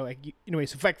just go like, anyway,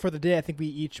 so like for the day, I think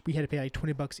we had to pay like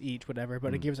 $20 each, whatever,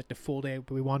 but it gave us like the full day,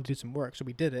 but we wanted to do some work. So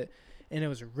we did it, and it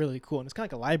was really cool. And it's kind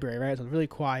of like a library, right? So it was really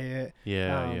quiet.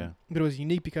 Yeah. But it was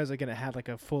unique because again, it had like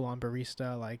a full on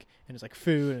barista, like, and it's like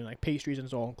food and like pastries, and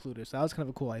it's all included. So that was kind of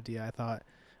a cool idea, I thought.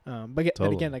 But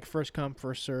again, like first come,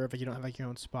 first serve, like you don't have like your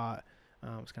own spot.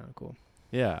 It's kind of cool.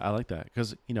 Yeah. I like that.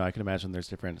 Cause I can imagine there's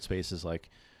different spaces. Like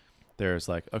there's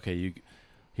like, okay,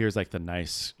 here's like the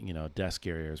nice, desk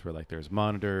areas where like there's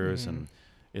monitors and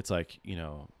it's like,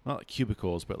 not like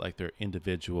cubicles, but like they're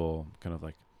individual kind of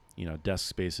like, desk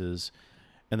spaces.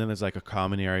 And then there's like a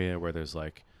common area where there's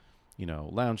like,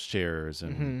 lounge chairs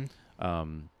and,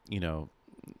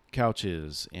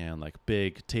 couches and like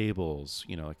big tables,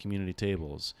 like community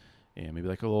tables, and maybe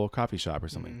like a little coffee shop or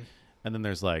something. And then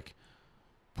there's like,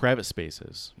 private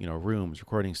spaces, rooms,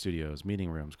 recording studios, meeting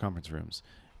rooms, conference rooms.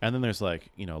 And then there's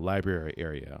like, library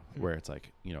area where it's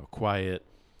like, quiet.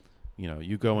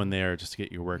 You go in there just to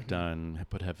get your work done,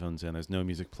 put headphones in. There's no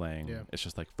music playing. Yeah. It's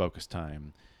just like focus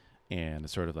time. And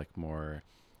it's sort of like more,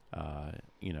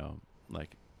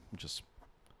 like just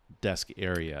desk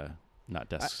area, not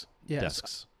desks.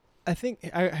 Desks. I think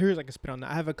here's like a spin on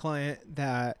that. I have a client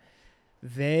that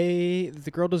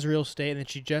the girl does real estate, and then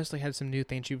she just like had some new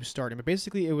thing she was starting. But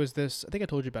basically, it was this. I think I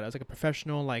told you about it. It was like a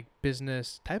professional like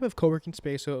business type of co-working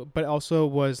space. So, but also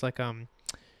was like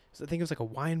so I think it was like a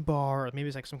wine bar, or maybe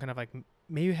it's like some kind of like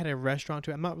maybe it had a restaurant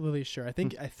to it. I'm not really sure. I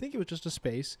think it was just a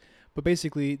space. But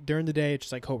basically, during the day, it's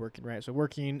just like co-working, right? So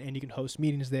working, and you can host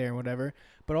meetings there and whatever.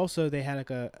 But also, they had like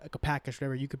a package,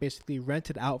 whatever. You could basically rent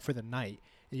it out for the night.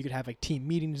 You could have like team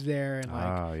meetings there, and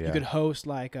like you could host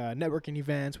like networking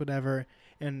events, whatever.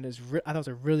 And I thought it was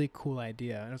a really cool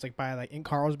idea. And it was like by like in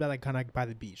Carlsbad, like kind of like by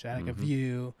the beach. It had like a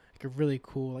view, like a really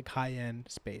cool like high end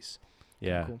space.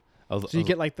 Yeah. Cool. So you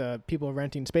get like the people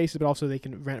renting spaces, but also they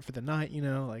can rent for the night.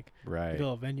 Like right,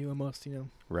 a venue almost.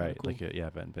 Right, cool. Like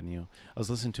event venue. I was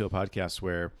listening to a podcast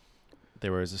where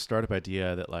there was a startup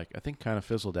idea that like I think kind of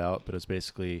fizzled out, but it's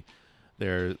basically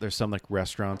there's some like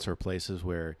restaurants or places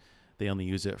where they only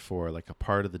use it for like a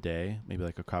part of the day. Maybe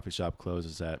like a coffee shop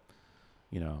closes at,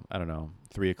 I don't know,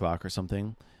 3:00 or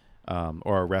something.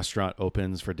 Or a restaurant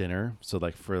opens for dinner. So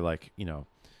like for like,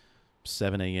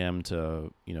 7 a.m.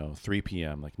 to, 3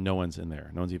 p.m. Like no one's in there.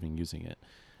 No one's even using it.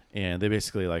 And they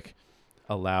basically like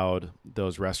allowed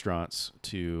those restaurants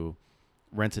to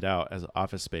rent it out as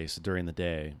office space during the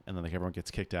day. And then like everyone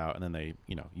gets kicked out, and then they,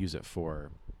 use it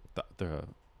for the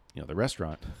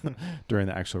restaurant during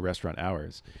the actual restaurant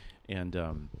hours. And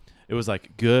it was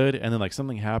like good, and then like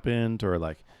something happened, or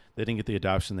like they didn't get the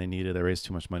adoption they needed. They raised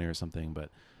too much money or something. But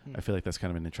I feel like that's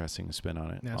kind of an interesting spin on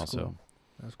it. That's also cool.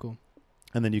 That's cool.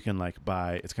 And then you can like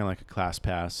buy. It's kind of like a class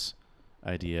pass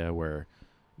idea where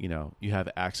you have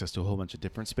access to a whole bunch of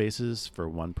different spaces for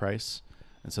one price,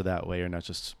 and so that way you're not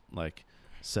just like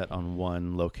set on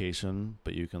one location,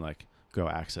 but you can like go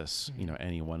access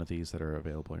any one of these that are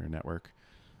available in your network.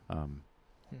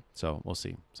 So we'll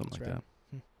see something that's like that.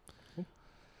 Cool.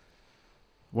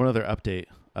 One other update.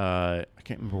 I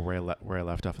can't remember where I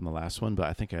left off in the last one, but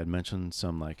I think I had mentioned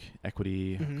some like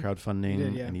equity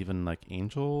crowdfunding and even like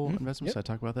angel investments. Yep.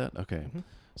 Did I talk about that? Okay.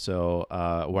 So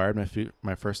wired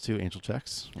my first 2 angel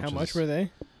checks. How much were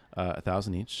they?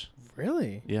 $1,000 each.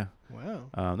 Really? Yeah.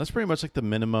 Wow. That's pretty much like the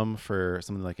minimum for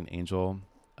something like an angel.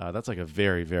 That's like a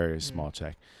very, very small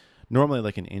check. Normally,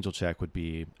 like an angel check would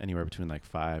be anywhere between like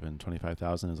 $5,000 and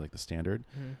 $25,000 is like the standard.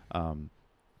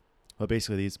 But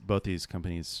basically, both these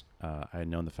companies, I had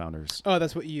known the founders. Oh,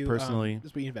 that's what you personally.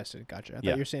 That's what you invested. Gotcha. I thought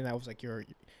you were saying that was like your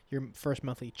first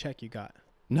monthly check you got.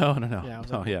 No. Yeah, I was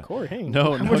like, Corey, hey,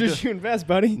 how much did you invest,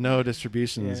 buddy? No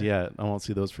distributions yet. I won't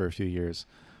see those for a few years.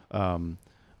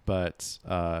 But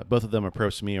both of them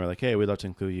approached me and were like, hey, we'd love to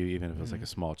include you, even if it was like a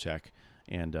small check.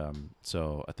 And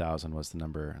so 1,000 was the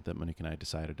number that Monique and I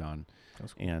decided on.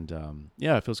 That's cool. And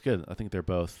it feels good. I think they're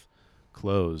both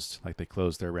closed. Like they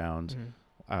closed their round.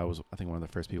 I think one of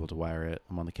the first people to wire it.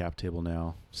 I'm on the cap table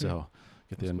now, so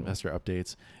get the investor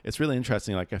updates. It's really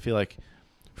interesting. Like I feel like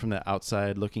from the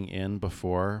outside looking in,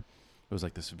 before it was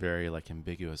like this very like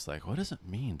ambiguous, like what does it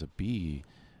mean to be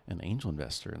an angel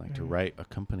investor, like to write a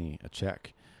company a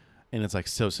check, and it's like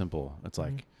so simple. It's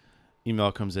like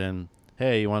email comes in,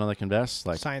 hey, you want to like invest,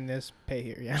 like sign this, pay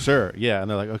here, yeah, sure, yeah, and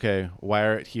they're like, okay,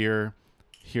 wire it here.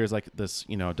 Here's like this,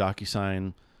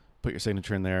 DocuSign. Put your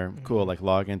signature in there. Cool. Like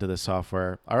log into this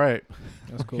software. All right.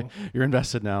 That's cool. You're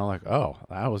invested now. Like, oh,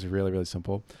 that was really, really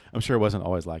simple. I'm sure it wasn't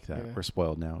always like that. Yeah. We're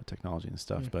spoiled now with technology and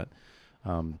stuff, but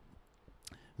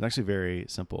it's actually very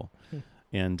simple.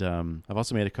 And I've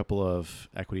also made a couple of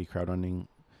equity crowdfunding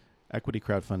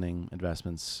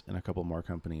investments in a couple more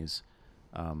companies.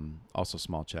 Also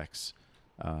small checks.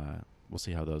 We'll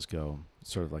see how those go.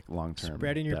 Sort of like long-term.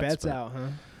 Spreading your bets out, huh?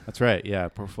 That's right. Yeah.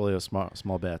 Portfolio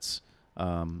small bets.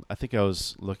 I think I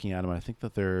was looking at them. I think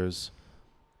that there's,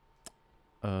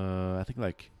 I think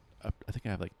I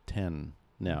have like 10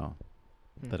 now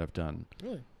that I've done.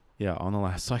 Really? Yeah, on the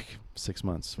last like 6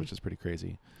 months, which is pretty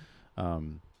crazy.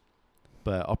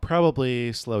 But I'll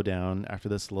probably slow down after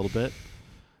this a little bit.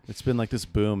 It's been like this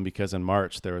boom because in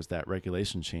March there was that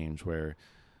regulation change where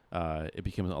it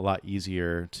became a lot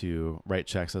easier to write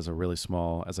checks as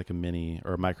like a mini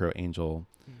or a micro angel,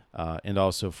 and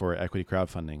also for equity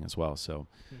crowdfunding as well. So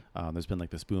there's been like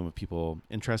this boom of people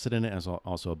interested in it, and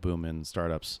also a boom in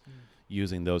startups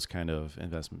using those kind of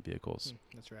investment vehicles.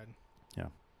 That's rad.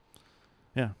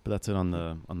 Yeah, but that's it on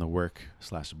the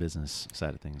work/business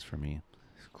side of things for me.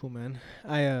 Cool, man.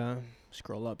 I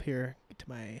scroll up here, get to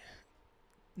my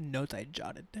notes I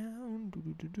jotted down.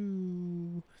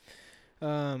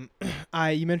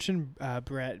 You mentioned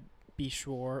Brett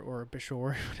Beshore or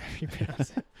Beshore, whatever you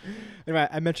pronounce it. Anyway,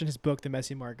 I mentioned his book, The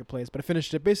Messy Marketplace, but I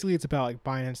finished it. Basically, it's about like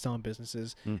buying and selling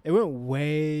businesses. It went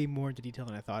way more into detail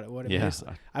than I thought it would.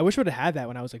 I wish I would have had that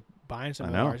when I was like buying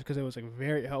some cars because it was like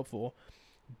very helpful.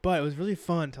 But it was really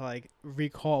fun to like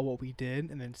recall what we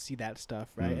did and then see that stuff,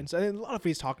 right? And so a lot of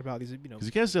things talked about these, because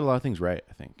you guys did a lot of things right,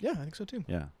 I think. Yeah, I think so too.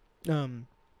 Yeah. A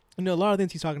lot of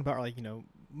things he's talking about are like,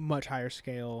 much higher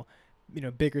scale,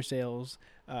 bigger sales,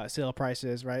 sale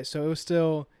prices, right? So it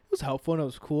was helpful and it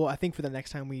was cool. I think for the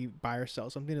next time we buy or sell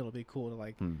something, it'll be cool to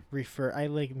like refer. I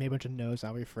like made a bunch of notes.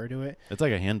 I'll refer to it. It's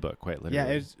like a handbook, quite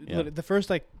literally. Yeah, the first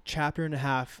like chapter and a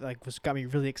half like got me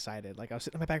really excited. Like I was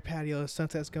sitting on my back patio, the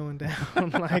sunset's going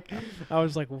down. Like I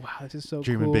was like, wow, this is so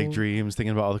Dreaming cool. big dreams,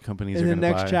 thinking about all the companies. And the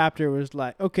next chapter was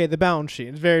like, okay, the balance sheet.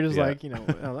 It's very just like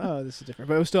oh, this is different,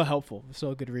 but it was still helpful. It was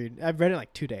still a good read. I've read it in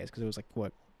like 2 days because it was like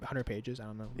 100 pages. I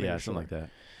don't know. Yeah, something like that.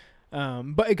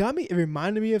 But it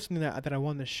reminded me of something that I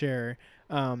wanted to share.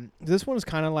 This one is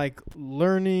kind of like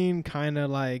learning, kind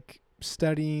of like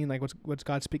studying, like what's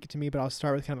God speaking to me, but I'll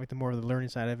start with kind of like the more of the learning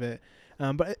side of it.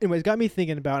 But anyway, it got me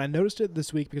thinking about, I noticed it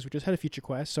this week because we just had a Future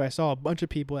Quest. So I saw a bunch of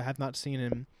people that have not seen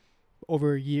him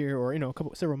over a year or,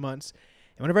 several months.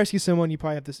 And whenever I see someone, you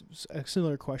probably have a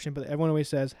similar question, but everyone always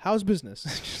says, how's business?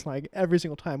 Just like every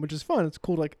single time, which is fun. It's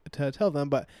cool to tell them.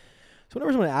 But so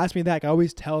whenever someone asks me that, I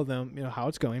always tell them, how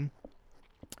it's going.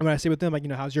 And when I say with them, like,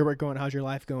 how's your work going? How's your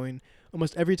life going?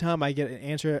 Almost every time I get an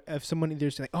answer of someone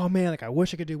either saying, like, oh man, like I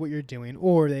wish I could do what you're doing.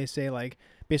 Or they say like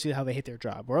basically how they hate their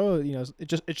job. Or, oh,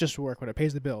 it's just work, but it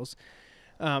pays the bills.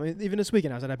 Even this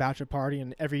weekend, I was at a bachelor party,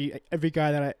 and every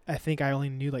guy that I think I only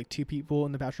knew like 2 people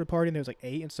in the bachelor party, and there was like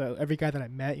 8. And so every guy that I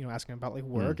met, asking about like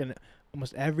work, and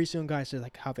almost every single guy said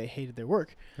like how they hated their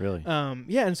work. Really?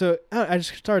 Yeah. And so I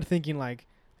just started thinking like,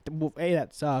 well,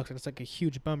 that sucks. It's like a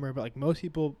huge bummer, but like most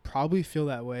people probably feel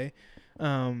that way.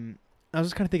 I was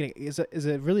just kind of thinking, is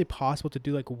it really possible to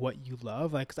do like what you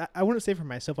love? Like, 'cause I wouldn't say for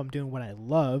myself I'm doing what I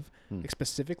love, like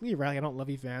specifically, right? Like, I don't love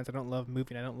events. I don't love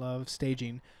moving. I don't love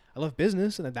staging. I love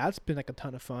business, and that's been like a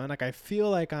ton of fun. Like, I feel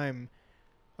like I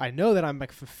know that I'm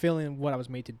like fulfilling what I was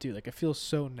made to do. Like, it feels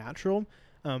so natural.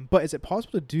 But is it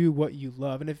possible to do what you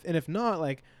love? And if not,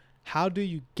 like, how do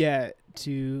you get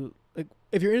to, like,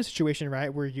 if you're in a situation,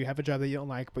 right, where you have a job that you don't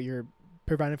like, but you're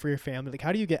providing for your family, like,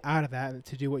 how do you get out of that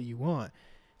to do what you want?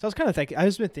 So I was kind of thinking, I've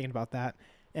just been thinking about that,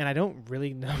 and I don't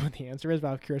really know what the answer is, but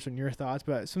I'm curious on your thoughts.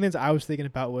 But some things I was thinking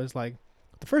about was like,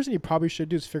 the first thing you probably should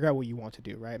do is figure out what you want to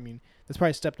do, right? I mean, that's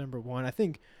probably step number 1. I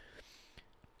think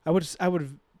I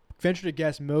would venture to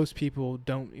guess most people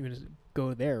don't even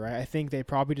go there, right? I think they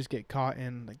probably just get caught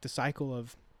in like the cycle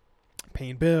of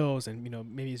paying bills, and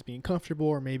maybe it's being comfortable,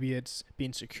 or maybe it's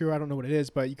being secure. I don't know what it is,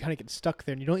 but you kind of get stuck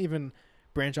there, and you don't even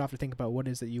branch off to think about what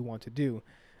it is that you want to do.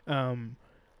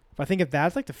 But I think if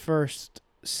that's like the first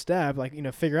step, like,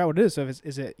 figure out what it is. So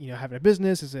is it, having a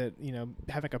business? Is it,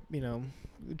 having like a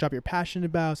job you're passionate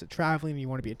about? Is it traveling? You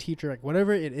want to be a teacher? Like,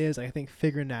 whatever it is, I think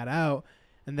figuring that out.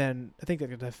 And then I think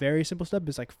that the very simple step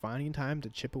is like finding time to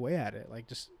chip away at it, like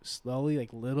just slowly,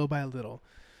 like little by little.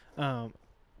 I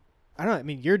don't know. I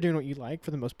mean, you're doing what you like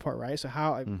for the most part, right? So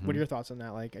what are your thoughts on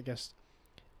that? Like, I guess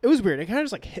it was weird. It kind of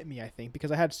just like hit me, I think,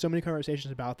 because I had so many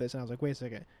conversations about this, and I was like, wait a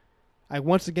second. I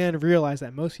once again realized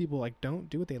that most people like don't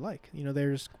do what they like.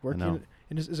 They're just working,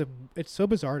 and it's so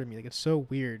bizarre to me. Like, it's so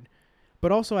weird,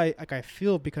 but also I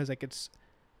feel because like it's,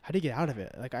 how do you get out of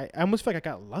it? Like, I almost feel like I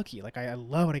got lucky. Like, I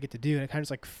love what I get to do, and it kind of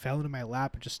just like fell into my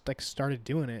lap and just like started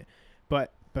doing it.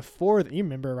 But before that, you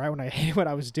remember, right, when I hated what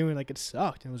I was doing, like it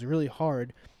sucked and it was really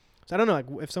hard. So I don't know, like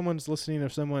if someone's listening,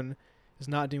 if someone is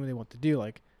not doing what they want to do,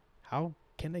 like how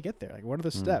can they get there? Like, what are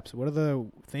the steps? What are the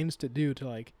things to do to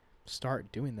like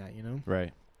start doing that,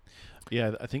 Right.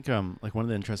 Yeah, I think like one of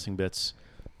the interesting bits,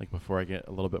 like before I get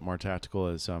a little bit more tactical,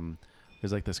 is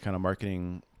there's like this kind of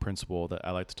marketing principle that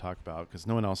I like to talk about because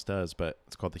no one else does, but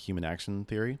it's called the human action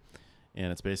theory.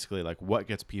 And it's basically like what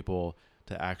gets people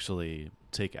to actually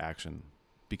take action,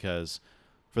 because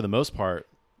for the most part,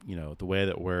 the way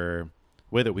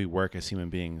that we work as human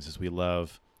beings is we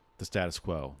love the status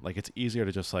quo. Like, it's easier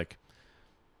to just like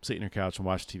sit on your couch and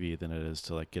watch TV than it is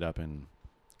to like get up and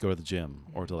go to the gym,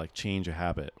 or to like change a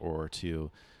habit, or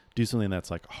to do something that's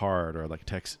like hard or like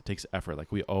takes effort.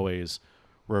 Like, we always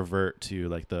revert to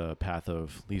like the path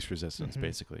of least resistance,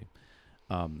 basically.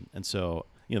 And so,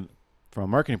 from a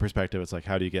marketing perspective, it's like,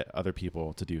 how do you get other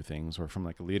people to do things? Or from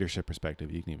like a leadership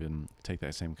perspective, you can even take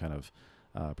that same kind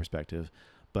of perspective.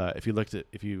 But if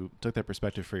you took that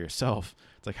perspective for yourself,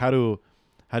 it's like, how do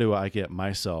how do I get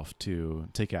myself to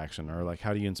take action, or like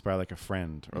how do you inspire like a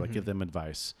friend, or like give them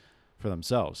advice for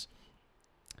themselves.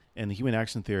 And the human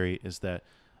action theory is that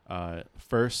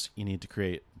first you need to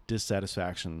create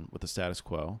dissatisfaction with the status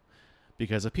quo,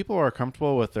 because if people are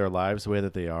comfortable with their lives the way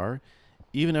that they are,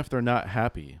 even if they're not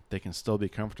happy, they can still be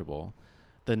comfortable,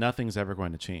 then nothing's ever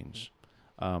going to change.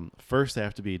 First, they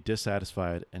have to be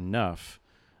dissatisfied enough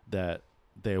that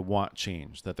they want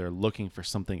change, that they're looking for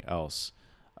something else,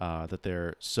 that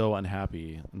they're so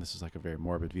unhappy, and this is like a very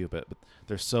morbid view, but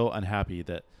they're so unhappy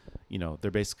that,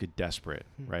 they're basically desperate,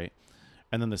 right?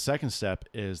 And then the second step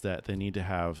is that they need to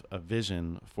have a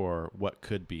vision for what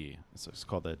could be. So it's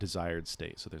called the desired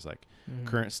state. So there's like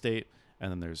current state,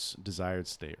 and then there's desired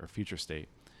state or future state.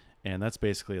 And that's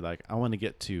basically like, I want to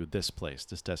get to this place,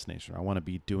 this destination. I want to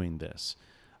be doing this.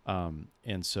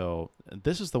 And so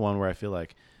this is the one where I feel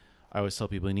like I always tell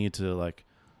people you need to like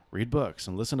read books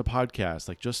and listen to podcasts,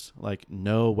 like just like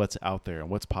know what's out there and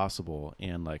what's possible.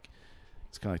 And like,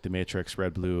 it's kind of like the Matrix,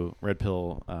 red pill,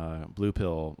 blue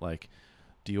pill. Like,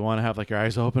 do you want to have like your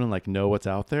eyes open and like know what's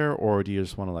out there, or do you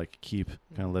just want to like keep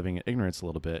kind of living in ignorance a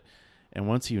little bit? And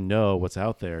once you know what's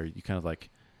out there, you kind of like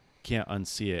can't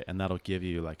unsee it, and that'll give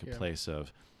you like a place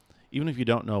of, even if you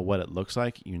don't know what it looks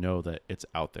like, that it's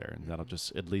out there, and that'll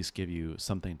just at least give you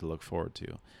something to look forward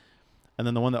to. And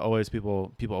then the one that always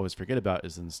people always forget about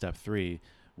is in step 3,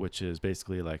 which is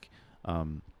basically like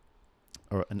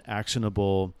or an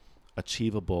actionable,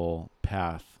 achievable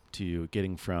path to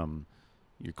getting from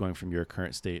you're going from your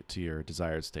current state to your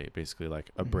desired state, basically like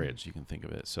a bridge, you can think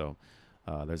of it. So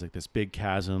there's like this big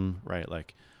chasm, right?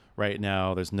 Like right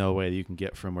now, there's no way that you can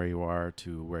get from where you are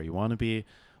to where you want to be,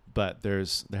 but there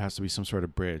has to be some sort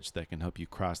of bridge that can help you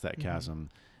cross that chasm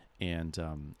and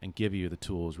give you the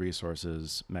tools,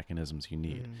 resources, mechanisms you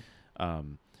need.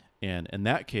 And in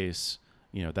that case,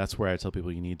 that's where I tell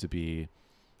people you need to be,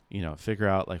 figure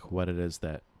out like what it is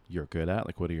that you're good at,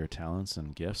 like what are your talents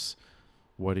and gifts,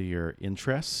 what are your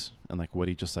interests, and like what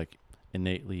are you just like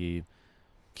innately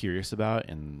curious about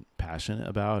and passionate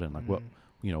about, and like what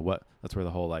that's where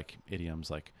the whole like idioms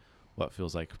like what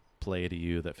feels like play to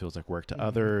you that feels like work to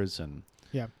others, and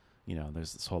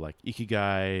there's this whole like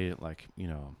ikigai, like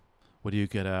what are you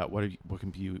good at, what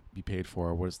can you be paid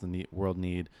for, what does the world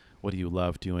need, what do you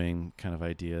love doing, kind of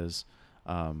ideas.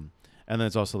 And then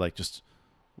it's also like just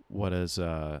what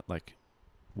are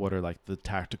like the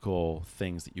tactical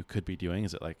things that you could be doing.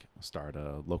 Is it like start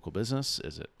a local business?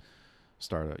 Is it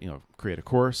start create a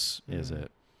course? Is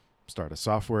it start a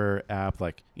software app?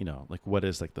 Like, like what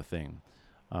is like the thing?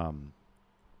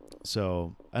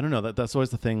 So I don't know, that's always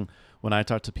the thing when I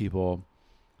talk to people.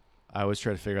 I always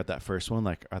try to figure out that first one.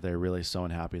 Like, are they really so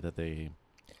unhappy that they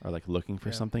are like looking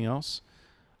for something else?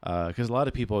 Because a lot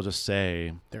of people just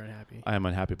say they're unhappy. I am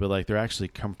unhappy, but like they're actually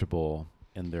comfortable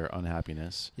in their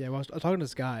unhappiness. Yeah, well, I was talking to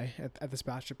this guy at this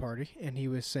bachelor party, and he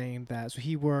was saying that, so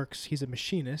he's a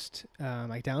machinist,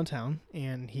 like downtown,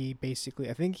 and he basically,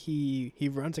 I think he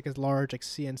runs like a large like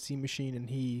CNC machine, and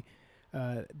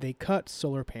they cut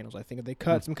solar panels, I think. They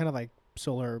cut some kind of like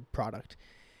solar product.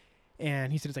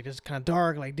 And he said it's like this kind of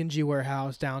dark, like dingy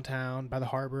warehouse downtown by the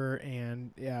harbor,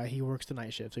 and he works the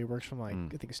night shift. So he works from like,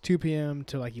 I think it's 2 p.m.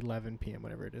 to like 11 p.m.,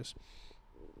 whatever it is.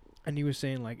 And he was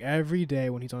saying like every day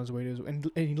when he's on his way to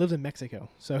and he lives in Mexico,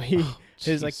 so his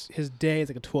day is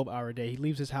like a 12-hour day. He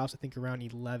leaves his house I think around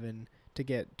 11 to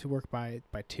get to work by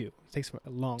 2. It takes a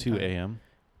long 2 time. 2 a.m.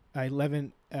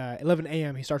 11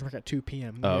 a.m. He starts work at 2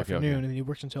 p.m. in the afternoon, and then he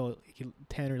works until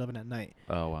 10 or 11 at night.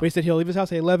 Oh wow! But he said he'll leave his house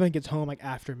at 11, gets home like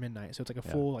after midnight, so it's like a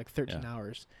full like 13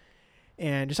 hours.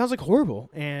 And it just sounds like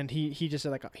horrible. And he just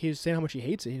said like he was saying how much he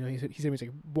hates it. He said he's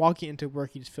like walking into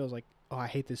work, he just feels like, oh, I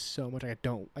hate this so much. I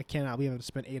cannot believe I'm gonna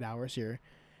spend 8 hours here.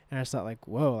 And I just thought like,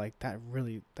 whoa, like that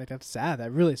really, like that's sad.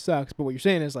 That really sucks. But what you're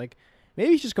saying is like,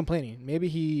 maybe he's just complaining. Maybe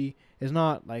he is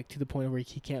not like to the point where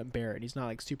he can't bear it. He's not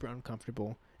like super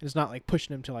uncomfortable. And it's not like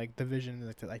pushing him to like the vision,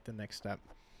 like the next step.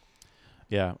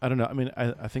 Yeah, I don't know. I mean,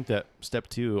 I think that step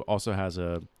 2 also has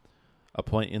a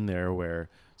point in there where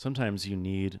sometimes you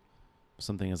need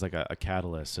something as like a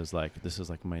catalyst, as like, this is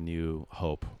like my new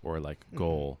hope or like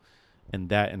goal. And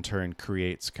that in turn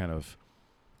creates kind of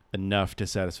enough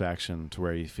dissatisfaction to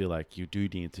where you feel like you do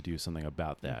need to do something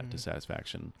about that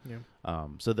dissatisfaction. Yeah.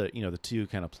 So that, the two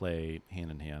kind of play hand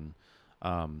in hand.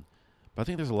 But I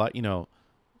think there's a lot,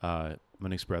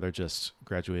 Monique's brother just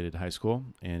graduated high school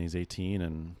and he's 18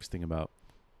 and he's thinking about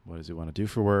what does he want to do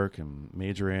for work and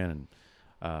major in. And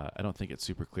I don't think it's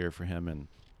super clear for him. And,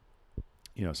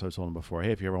 so I told him before,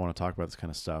 hey, if you ever want to talk about this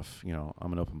kind of stuff,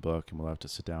 I'm an open book and we'll have to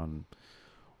sit down and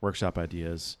workshop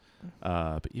ideas.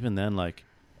 But even then, like,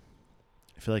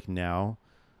 I feel like now,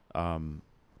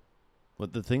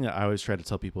 the thing that I always try to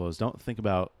tell people is don't think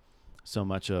about so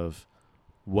much of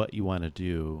what you want to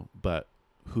do, but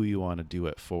who you want to do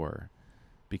it for.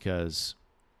 Because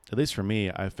at least for me,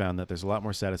 I've found that there's a lot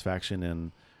more satisfaction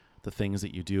in the things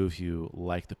that you do if you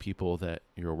like the people that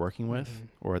you're working with,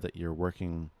 or that you're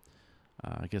working,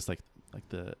 I guess like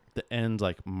the end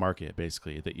like market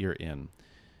basically that you're in.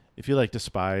 If you like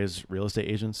despise real estate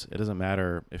agents, it doesn't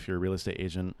matter if you're a real estate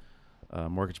agent, a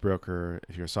mortgage broker,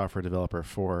 if you're a software developer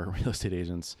for real estate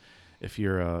agents, if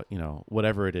you're a,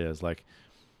 whatever it is, like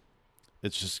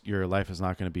it's just your life is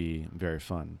not going to be very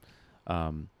fun.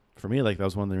 For me, like that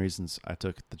was one of the reasons I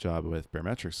took the job with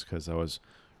Baremetrics, because I was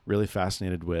really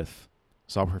fascinated with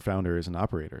software founders and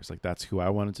operators. Like that's who I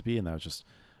wanted to be. And that was just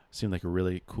seemed like a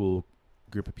really cool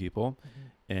group of people.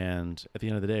 And at the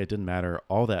end of the day, it didn't matter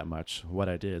all that much what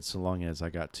I did, so long as I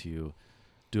got to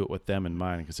do it with them in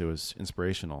mind, because it was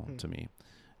inspirational to me.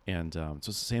 And so it's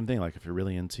the same thing. Like if you're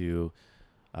really into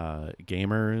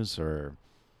gamers or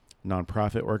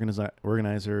nonprofit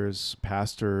organizers,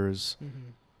 pastors,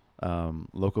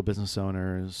 local business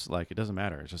owners, like it doesn't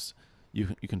matter. It's just you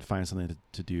can find something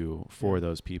to do for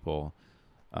those people.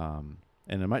 And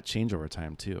it might change over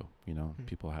time too.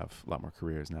 People have a lot more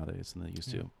careers nowadays than they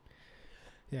used to.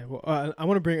 Yeah, well, I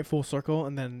want to bring it full circle,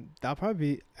 and then that'll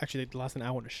probably be actually the last thing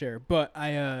I want to share. But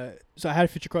so I had a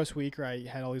Future Quest week where I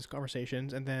had all these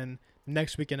conversations, and then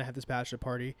next weekend I had this bachelor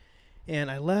party,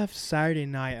 and I left Saturday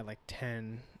night at like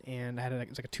 10, and I had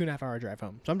it's like a 2.5 hour drive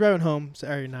home. So I'm driving home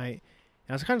Saturday night, and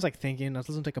I was kind of like thinking, I was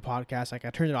listening to like a podcast, like I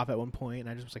turned it off at one point, and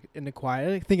I just was like in the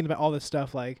quiet, like thinking about all this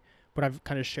stuff, like what I've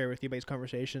kind of shared with you about these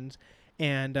conversations,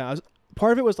 and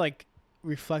part of it was like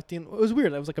reflecting. It was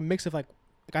weird. It was like a mix of like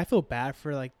I feel bad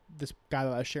for like this guy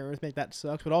that I was sharing with me. That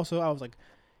sucks. But also I was like,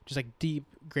 just like deep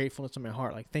gratefulness in my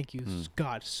heart. Like, thank you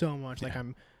God so much. Yeah. Like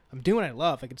I'm doing what I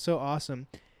love. Like it's so awesome.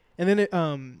 And then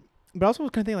but also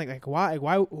was kind of thinking why do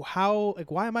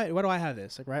I have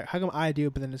this? Like, right. How come I do,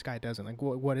 but then this guy doesn't? Like,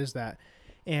 what is that?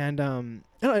 And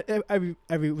I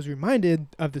was reminded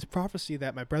of this prophecy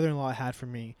that my brother-in-law had for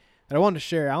me that I wanted to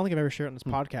share. I don't think I've ever shared it on this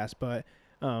podcast, but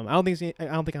I don't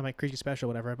think I'm like crazy special, or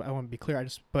whatever. But I want to be clear.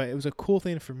 But it was a cool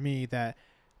thing for me that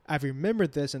I've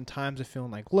remembered this in times of feeling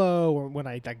like low, or when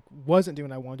I like wasn't doing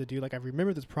what I wanted to do. Like I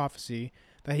remember this prophecy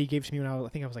that he gave to me when I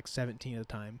think I was like 17 at the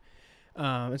time,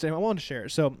 and so I wanted to share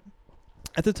it. So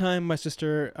at the time, my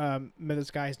sister met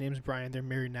this guy. His name's Brian. They're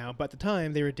married now, but at the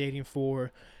time they were dating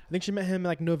for. I think she met him in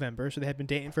like November, so they had been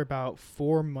dating for about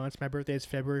 4 months. My birthday is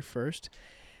February 1st.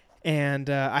 And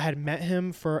I had met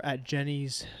him at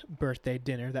Jenny's birthday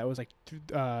dinner. That was like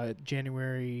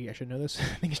January. I should know this.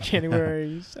 I think it's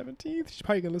January 17th. She's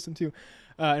probably going to listen to.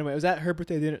 Anyway, it was at her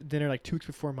birthday dinner like 2 weeks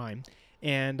before mine.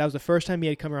 And that was the first time he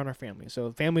had come around our family.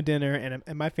 So family dinner. And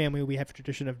in my family, we have a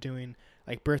tradition of doing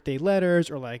like birthday letters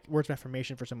or like words of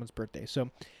affirmation for someone's birthday. So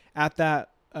at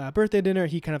that birthday dinner,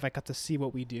 he kind of like got to see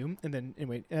what we do. And then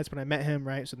anyway, that's when I met him,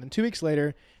 right? So then 2 weeks later,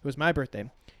 it was my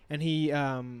birthday. And he...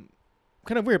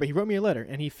 kind of weird, but he wrote me a letter,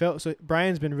 and he felt so.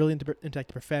 Brian's been really into like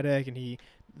the prophetic, and the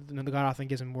God often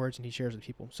gives him words, and he shares with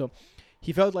people. So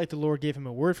he felt like the Lord gave him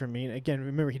a word from me. And again,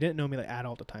 remember, he didn't know me like at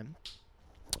all at the time,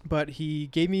 but he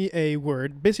gave me a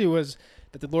word. Basically, it was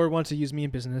that the Lord wants to use me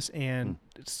in business, and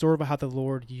it's sort of how the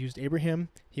Lord used Abraham.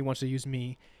 He wants to use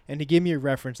me, and he gave me a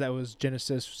reference that was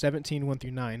Genesis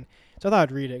 17:1-9. So I thought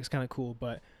I'd read it. It's kind of cool,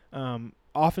 but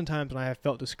oftentimes when I have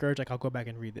felt discouraged, like I'll go back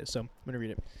and read this. So I'm gonna read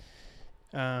it.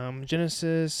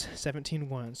 Genesis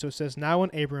 17:1. So it says, "Now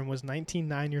when Abram was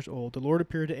 99 years old, the Lord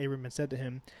appeared to Abram and said to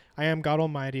him, I am God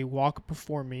Almighty, walk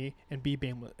before me and be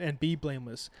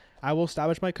blameless. I will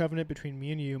establish my covenant between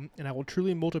me and you, and I will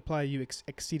truly multiply you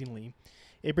exceedingly.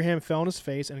 Abraham fell on his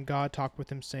face, and God talked with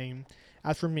him, saying,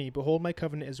 As for me, behold, my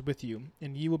covenant is with you,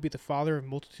 and you will be the father of a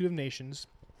multitude of nations.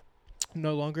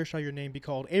 No longer shall your name be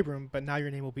called Abram, but now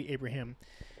your name will be Abraham.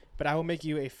 But I will make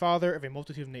you a father of a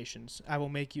multitude of nations. I will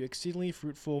make you exceedingly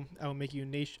fruitful. I will make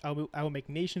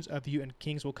nations of you, and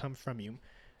kings will come from you.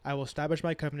 I will establish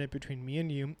my covenant between me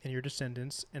and you and your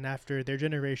descendants, and after their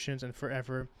generations, and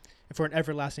forever, and for an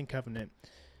everlasting covenant,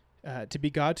 to be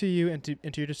God to you and to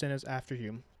your descendants after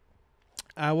you.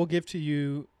 I will give to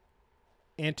you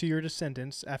and to your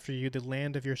descendants after you the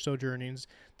land of your sojournings,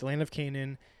 the land of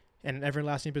Canaan, and an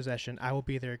everlasting possession. I will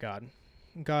be their God."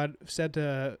 God said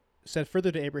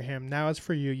further to Abraham, "Now as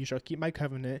for you, you shall keep my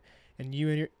covenant, and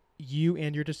you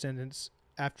and your descendants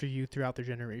after you throughout their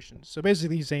generations." So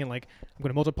basically he's saying like, I'm going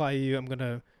to multiply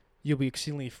you. You'll be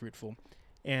exceedingly fruitful.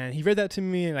 And he read that to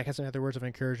me, and I had some other words of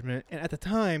encouragement. And at the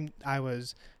time I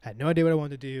had no idea what I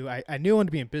wanted to do. I knew I wanted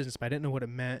to be in business, but I didn't know what it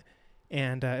meant.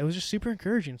 And it was just super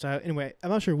encouraging. So anyway,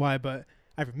 I'm not sure why, but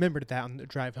I remembered that on the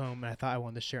drive home, and I thought I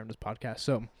wanted to share on this podcast.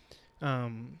 So,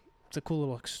 it's a cool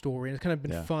little story, and it's kind of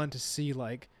been fun to see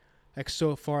like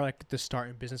so far, like the start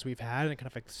in business we've had, and kind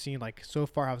of like seeing like so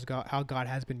far how God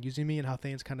has been using me, and how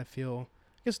things kind of feel,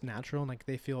 I guess, natural, and like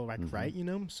they feel like right, you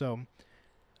know. So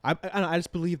I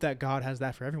just believe that God has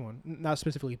that for everyone, not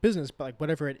specifically business, but like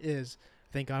whatever it is.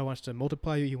 I think God wants to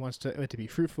multiply you. He wants it to be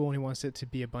fruitful, and He wants it to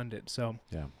be abundant. So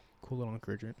cool little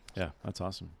encouragement. Yeah, that's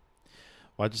awesome.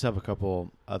 Well, I just have a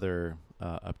couple other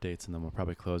updates, and then we'll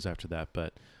probably close after that.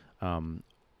 But on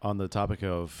the topic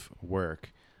of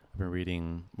work, I've been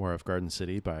reading more of Garden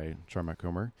City by Charmac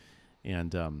Comer,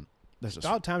 and there's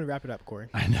about time to wrap it up, Corey.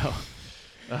 I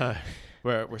know.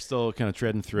 We're still kind of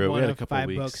treading through. We had a couple of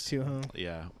weeks. 5 books too, huh?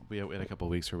 Yeah, we had a couple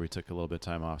of weeks where we took a little bit of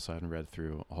time off, so I haven't read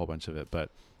through a whole bunch of it.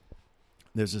 But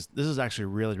this is actually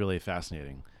really, really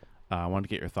fascinating. I wanted to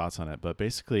get your thoughts on it. But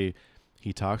basically,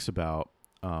 he talks about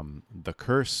the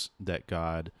curse that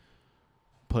God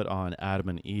put on Adam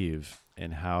and Eve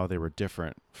and how they were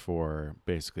different for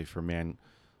men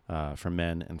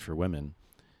and for women.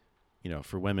 You know,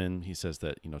 for women, he says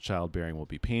that, you know, childbearing will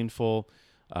be painful.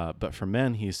 But for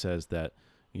men, he says that,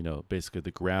 you know, basically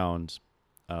the ground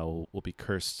will be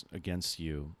cursed against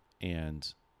you,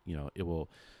 and, you know,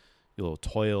 you'll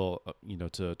toil, you know,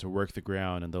 to work the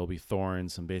ground, and there'll be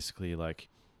thorns, and basically like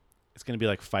it's going to be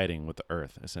like fighting with the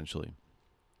earth, essentially.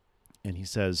 And he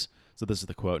says, so this is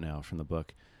the quote now from the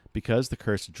book: because the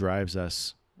curse drives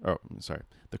us to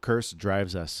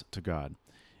God.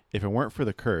 If it weren't for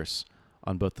the curse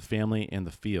on both the family and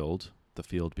the field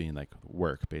being like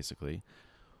work, basically,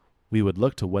 we would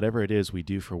look to whatever it is we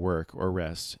do for work or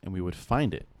rest, and we would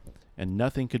find it. And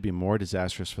nothing could be more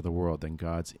disastrous for the world than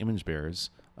God's image bearers,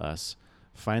 us,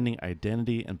 finding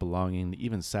identity and belonging,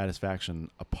 even satisfaction,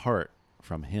 apart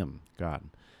from Him, God.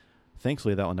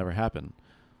 Thankfully, that will never happen.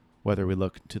 Whether we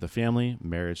look to the family,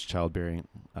 marriage, childbearing,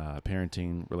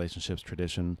 parenting, relationships,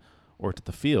 tradition, or to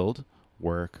the field,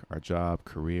 work, our job,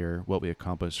 career, what we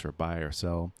accomplish or buy or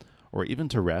sell, or even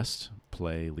to rest,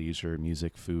 play, leisure,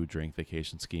 music, food, drink,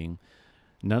 vacation, skiing,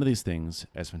 none of these things,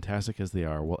 as fantastic as they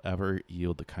are, will ever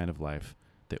yield the kind of life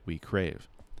that we crave.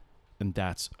 And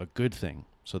that's a good thing.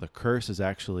 So the curse is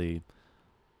actually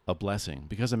a blessing.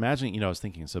 Because imagine, you know, I was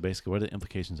thinking, so basically what are the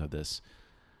implications of this?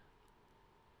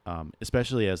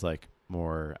 Especially as like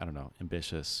more, I don't know,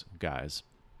 ambitious guys.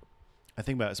 I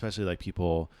think about especially like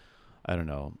people, I don't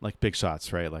know, like big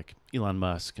shots, right? Like Elon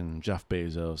Musk and Jeff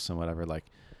Bezos and whatever. Like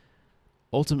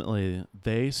ultimately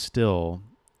they still,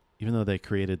 even though they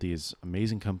created these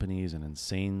amazing companies and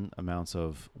insane amounts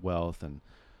of wealth and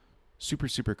super,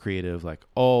 super creative, like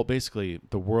all basically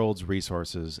the world's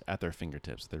resources at their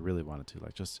fingertips. They really wanted to,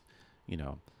 like, just, you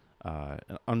know,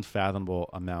 an unfathomable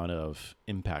amount of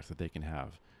impact that they can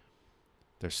have.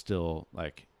 They're still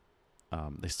like,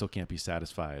 they still can't be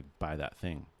satisfied by that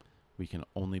thing. We can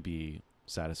only be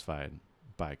satisfied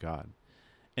by God.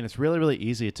 And it's really, really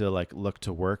easy to like look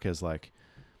to work as like,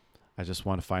 I just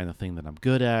want to find the thing that I'm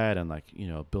good at and like, you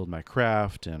know, build my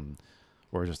craft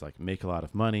or just like make a lot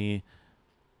of money.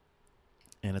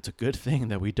 And it's a good thing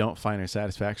that we don't find our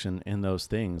satisfaction in those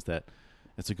things, that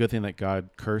it's a good thing that God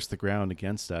cursed the ground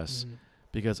against us,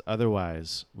 because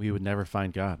otherwise we would never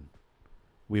find God.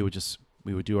 We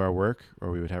would do our work,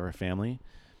 or we would have our family,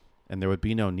 and there would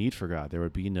be no need for God. There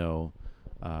would be no,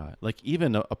 like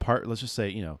even apart, let's just say,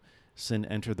 you know, sin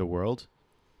entered the world.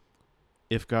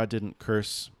 If God didn't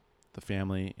curse the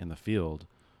family in the field,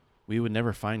 we would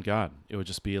never find God. It would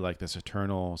just be like this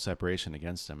eternal separation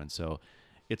against Him. And so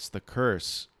it's the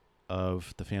curse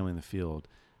of the family in the field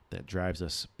that drives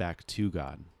us back to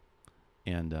God.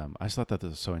 And I just thought that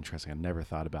was so interesting. I never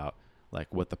thought about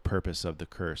like what the purpose of the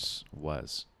curse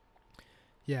was.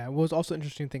 Yeah, it was also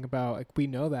interesting to think about, like, we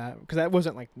know that, because that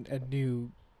wasn't like a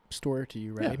new story to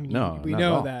you, right? Yeah, I mean, no, we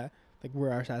know that, like,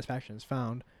 where our satisfaction is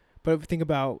found. But if we think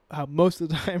about how most of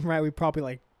the time, right, we probably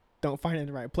like don't find it in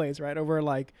the right place, right? Or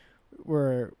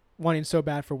we're wanting so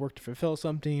bad for work to fulfill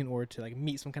something, or to like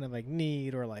meet some kind of like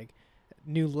need, or like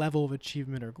new level of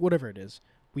achievement, or whatever it is.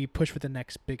 We push for the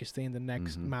next biggest thing, the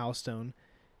next milestone,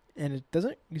 and it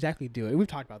doesn't exactly do it. We've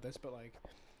talked about this, but like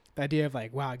the idea of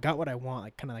like, wow, I got what I want,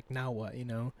 like kind of like, now what, you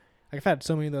know? Like I've had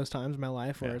so many of those times in my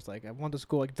life where it's like, I want this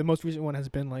goal. Like the most recent one has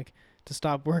been like to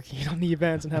stop working on the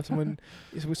events and have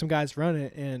some guys run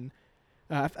it. And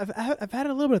I've had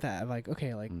a little bit of that. I'm like,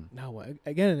 okay, like now what?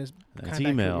 Again, it's kind of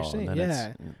email. What you're saying.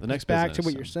 Yeah, the next back to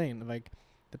what you're saying. Like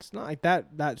it's not like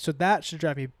that. So that should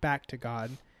drive me back to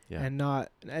God. Yeah. And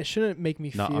it shouldn't make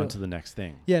me not feel on to the next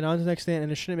thing. Yeah, not on to the next thing,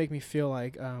 and it shouldn't make me feel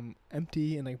like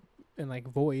empty and like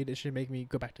void. It should make me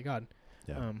go back to God.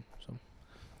 Yeah. So.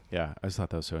 Yeah, I just thought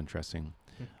that was so interesting.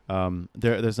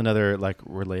 There's another like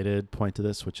related point to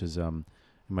this, which is in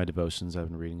my devotions I've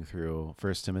been reading through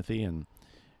 1 Timothy, and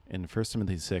in 1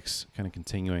 Timothy 6, kind of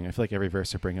continuing. I feel like every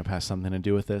verse I bring up has something to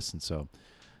do with this, and so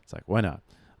it's like, why not?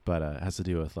 But it has to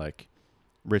do with like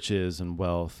riches and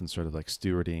wealth and sort of like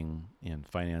stewarding and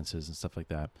finances and stuff like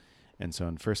that. And so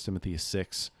in 1 Timothy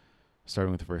 6,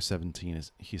 starting with verse 17,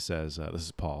 he says, this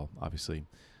is Paul, obviously,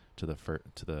 to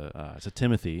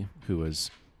Timothy, who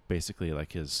was basically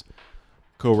like his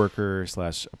co-worker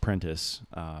 / apprentice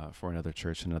for another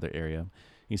church in another area.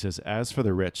 He says, as for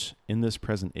the rich in this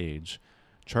present age,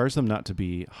 charge them not to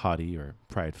be haughty or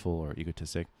prideful or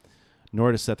egotistic,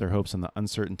 nor to set their hopes on the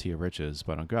uncertainty of riches,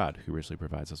 but on God, who richly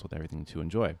provides us with everything to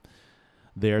enjoy.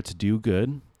 They are to do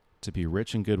good, to be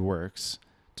rich in good works,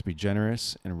 to be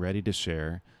generous and ready to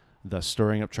share, thus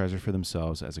storing up treasure for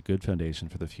themselves as a good foundation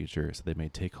for the future, so they may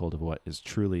take hold of what is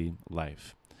truly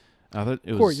life. I thought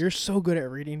it Corey, you're so good at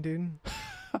reading, dude.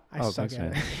 I suck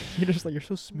at it. You're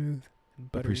so smooth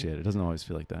and buttery. Appreciate it. It doesn't always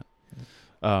feel like that.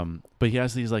 But he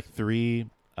has these like three,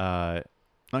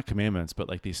 not commandments, but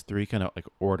like these three kind of like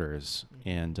orders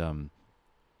and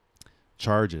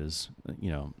charges,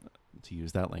 to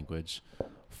use that language,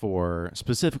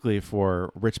 specifically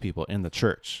for rich people in the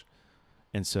church.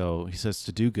 And so he says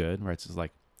to do good, right? So it's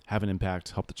like have an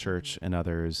impact, help the church and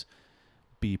others,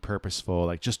 be purposeful,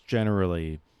 like just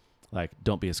generally, like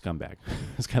don't be a scumbag.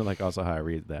 It's kind of like also how I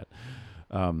read that.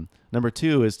 Number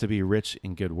 2 is to be rich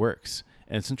in good works.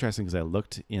 And it's interesting because I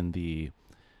looked in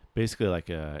basically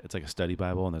it's like a study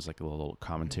Bible, and there's like a little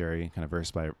commentary kind of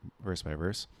verse by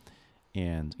verse.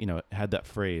 And, it had that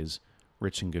phrase,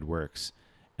 rich in good works.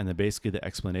 And then basically the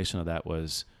explanation of that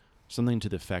was something to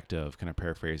the effect of, kind of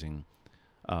paraphrasing,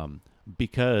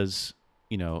 because,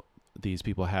 these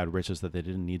people had riches that they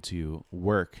didn't need to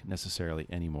work necessarily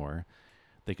anymore,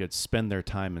 they could spend their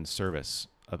time in service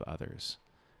of others.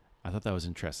 I thought that was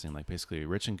interesting. Like basically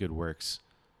rich in good works,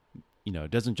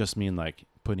 it doesn't just mean like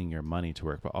putting your money to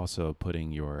work, but also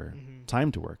putting your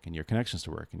time to work and your connections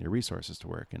to work and your resources to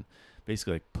work, and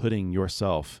basically like putting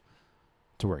yourself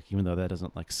to work, even though that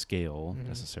doesn't like scale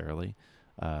necessarily,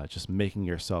 just making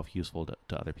yourself useful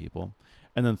to other people.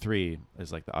 And then 3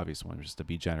 is like the obvious one, which is to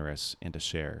be generous and to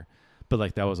share. But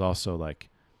like that was also like,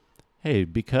 hey,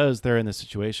 because they're in this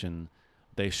situation,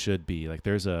 they should be like,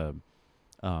 there's an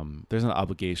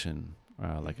obligation,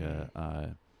 like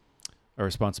a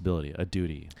responsibility, a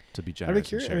duty to be generous. I'd be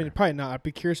curious. I mean, probably not. I'd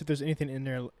be curious if there's anything in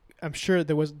there. I'm sure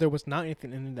there was not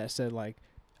anything in there that said like,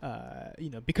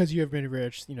 because you have been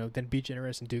rich, then be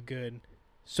generous and do good,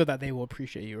 so that they will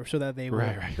appreciate you, or so that they will.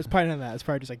 Right. It's probably not that. It's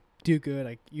probably just like do good.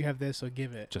 Like you have this, so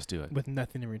give it. Just do it with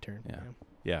nothing in return. Yeah,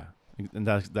 yeah, and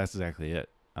that's exactly it.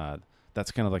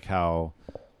 That's kind of like how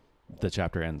the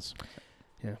chapter ends.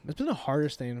 Yeah, it's been the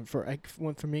hardest thing for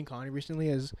me and Connie recently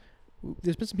is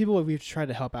there's been some people that we've tried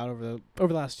to help out over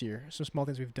the last year. Some small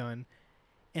things we've done,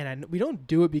 and we don't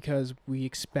do it because we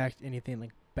expect anything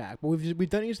like back. But we've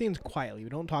done these things quietly. We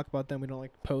don't talk about them. We don't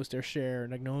like post or share.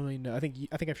 And like no one really know. I think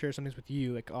I've shared some things with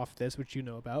you like off this, which you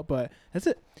know about. But that's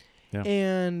it. Yeah.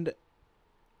 And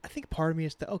I think part of me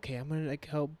is that okay, I'm gonna like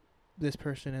help this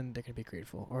person, and they're gonna be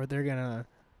grateful, or they're gonna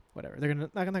whatever. They're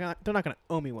not gonna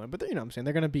owe me one, but you know what I'm saying.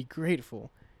 They're gonna be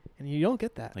grateful. And you don't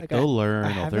get that. Like they'll learn.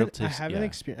 I haven't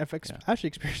experienced. I've actually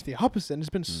experienced the opposite, and it's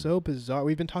been so bizarre.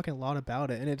 We've been talking a lot about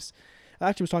it, and I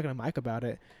actually was talking to Mike about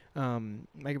it,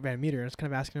 Mike Van Meter, and I was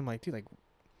kind of asking him like, dude, like,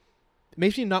 it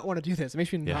makes me not want to do this. It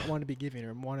makes me not want to be giving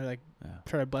or want to like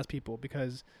try to bless people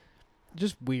because it's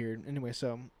just weird. Anyway,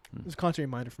 so it's a constant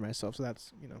reminder for myself. So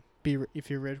that's if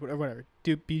you're rich, whatever,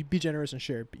 be generous and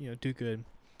share. Do good.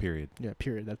 Period. Yeah.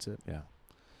 Period. That's it. Yeah.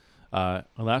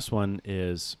 The last one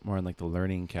is more in like the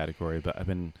learning category, but I've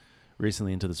been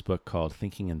recently into this book called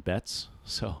Thinking in Bets.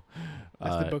 So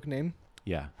that's the book name.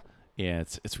 Yeah. Yeah.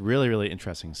 It's really, really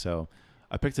interesting. So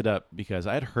I picked it up because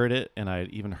I had heard it, and I had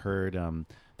even heard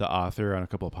the author on a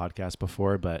couple of podcasts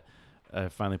before, but I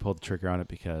finally pulled the trigger on it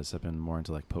because I've been more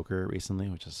into like poker recently,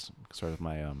 which is sort of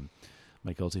my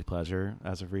my guilty pleasure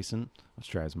as of recent, which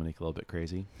drives Monique a little bit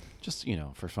crazy, just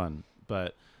for fun.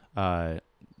 But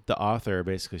the author,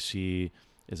 basically, she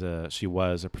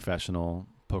was a professional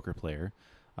poker player,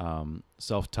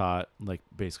 self-taught, like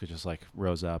basically just like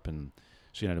rose up, and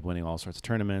she ended up winning all sorts of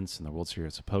tournaments and the World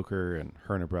Series of Poker, and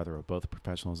her and her brother were both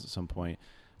professionals at some point,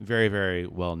 very, very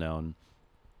well known.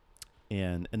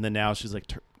 And then now she's like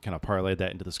kind of parlayed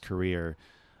that into this career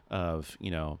of,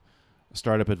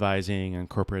 startup advising and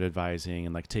corporate advising,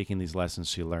 and like taking these lessons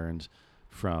she learned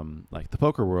from like the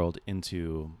poker world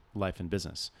into life and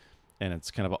business. And it's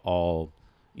kind of all,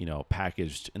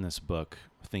 packaged in this book,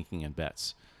 Thinking in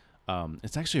Bets.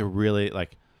 It's actually a really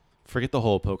forget the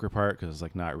whole poker part because it's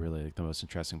like not really like the most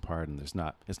interesting part, and it's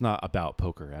not about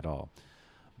poker at all.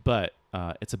 But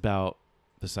it's about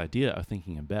this idea of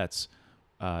thinking in bets.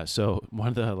 So one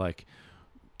of the like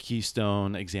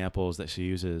keystone examples that she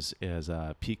uses is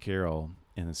Pete Carroll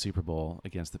in the Super Bowl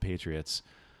against the Patriots.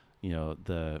 You know,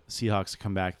 the Seahawks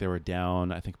come back. They were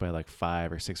down, I think, by like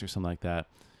 5 or 6 or something like that.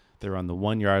 They were on the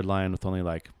 1 yard line with only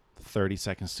like 30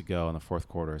 seconds to go in the fourth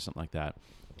quarter or something like that.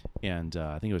 And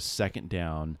I think it was second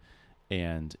down.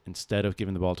 And instead of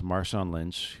giving the ball to Marshawn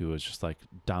Lynch, who was just like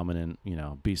dominant, you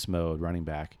know, beast mode running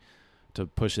back, to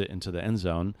push it into the end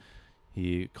zone,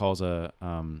 he calls a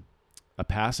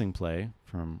passing play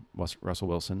from Russell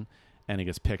Wilson, and he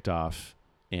gets picked off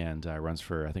and runs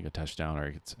for, I think, a touchdown,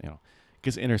 or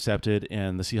gets intercepted,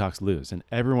 and the Seahawks lose. And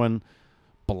everyone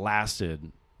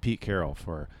blasted Pete Carroll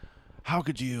for, how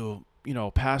could you,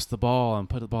 pass the ball and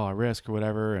put the ball at risk or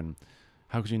whatever, and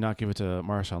how could you not give it to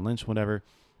Marshawn Lynch, whatever.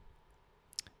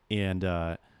 And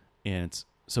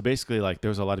so basically, like, there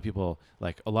was a lot of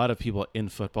people in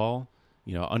football,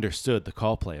 understood the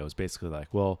call play. It was basically like,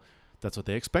 well, that's what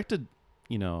they expected,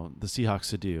 the Seahawks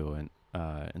to do.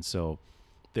 And so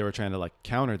they were trying to like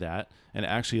counter that, and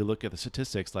actually look at the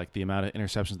statistics, like the amount of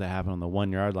interceptions that happen on the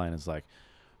 1 yard line is like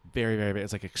very, very, very,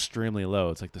 it's like extremely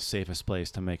low. It's like the safest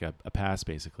place to make a pass,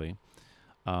 basically.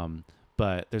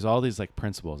 But there's all these like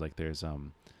principles, like there's,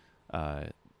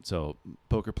 so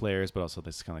poker players, but also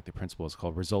this kind of like the principle is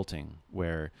called resulting,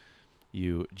 where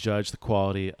you judge the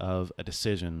quality of a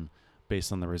decision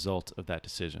based on the result of that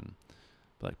decision.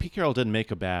 But like Pete Carroll didn't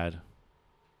make a bad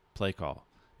play call.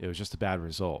 It was just a bad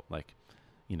result. Like,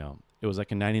 it was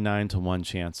like a 99-1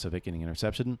 chance of it getting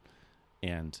interception,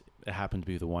 and it happened to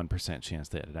be the 1% chance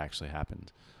that it actually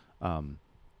happened. And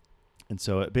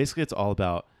so basically it's all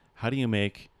about, how do you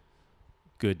make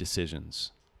good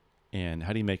decisions, and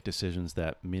how do you make decisions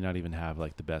that may not even have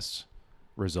like the best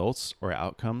results or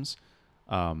outcomes.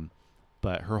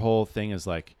 But her whole thing is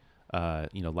like,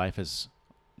 life is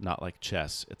not like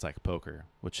chess. It's like poker.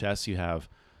 With chess, you have,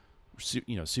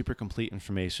 super complete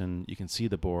information. You can see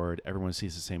the board. Everyone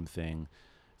sees the same thing.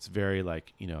 It's very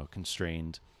like,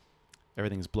 constrained.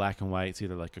 Everything's black and white. It's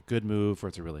either like a good move or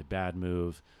it's a really bad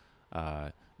move.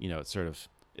 It's sort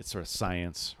of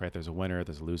science, right? There's a winner,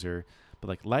 there's a loser. But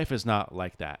like life is not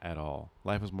like that at all.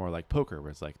 Life is more like poker,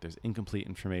 where it's like there's incomplete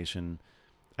information.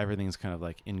 Everything's kind of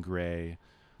like in gray.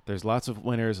 There's lots of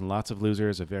winners and lots of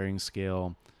losers, a varying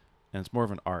scale, and it's more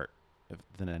of an art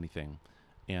than anything.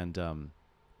 And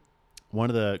one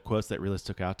of the quotes that really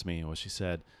stuck out to me was, she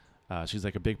said, she's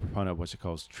like a big proponent of what she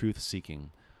calls truth seeking,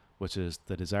 which is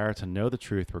the desire to know the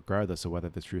truth regardless of whether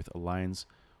the truth aligns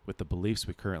with the beliefs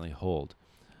we currently hold.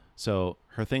 So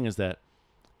her thing is that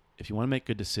if you want to make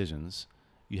good decisions,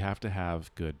 you have to have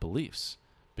good beliefs,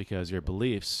 because your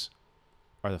beliefs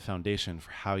are the foundation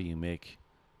for how you make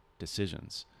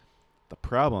decisions. The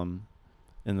problem,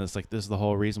 and this is the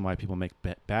whole reason why people make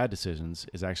bad decisions,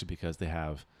 is actually because they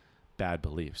have bad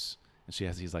beliefs. And she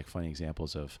has these like funny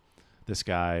examples of, this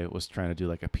guy was trying to do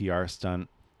like a PR stunt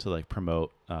to like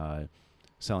promote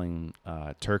selling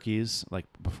turkeys like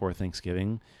before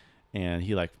Thanksgiving, and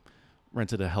he like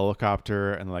rented a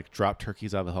helicopter and like dropped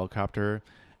turkeys out of the helicopter,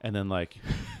 and then like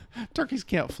turkeys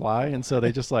can't fly, and so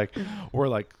they just like were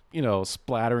like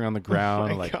splattering on the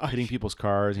ground, like hitting people's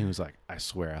cars. And he was like, I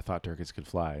swear I thought turkeys could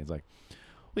fly. He's like,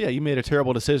 well, yeah, you made a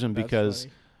terrible decision because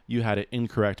you had an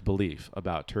incorrect belief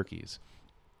about turkeys.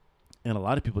 And a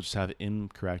lot of people just have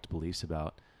incorrect beliefs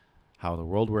about how the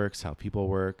world works, how people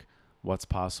work, what's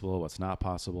possible, what's not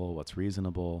possible, what's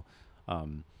reasonable,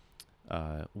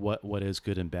 what is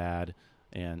good and bad.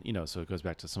 And, so it goes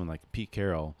back to someone like Pete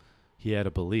Carroll. He had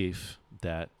a belief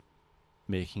that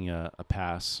making a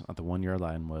pass at the 1 yard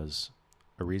line was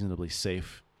a reasonably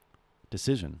safe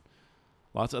decision.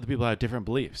 Lots of other people have different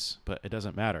beliefs, but it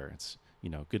doesn't matter. It's,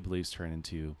 good beliefs turn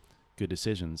into good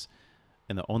decisions.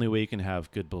 And the only way you can have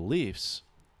good beliefs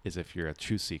is if you're a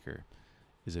truth seeker,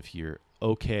 is if you're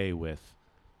okay with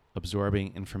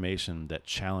absorbing information that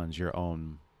challenge your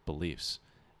own beliefs.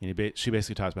 And she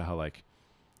basically talks about how like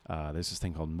there's this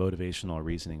thing called motivational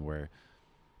reasoning, where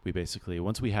we basically,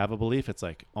 once we have a belief, it's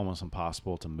like almost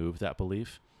impossible to move that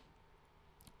belief.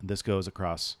 And this goes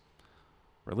across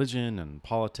religion and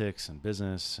politics and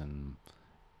business and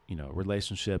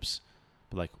relationships.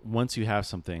 But like once you have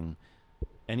something,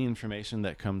 any information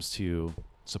that comes to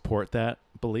support that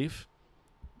belief,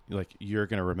 like you're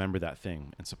going to remember that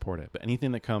thing and support it. But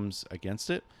anything that comes against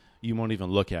it, you won't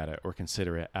even look at it or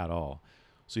consider it at all.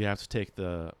 So you have to take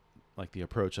the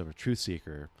approach of a truth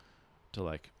seeker to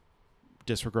like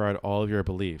disregard all of your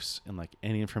beliefs, and like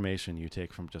any information you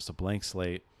take from just a blank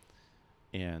slate,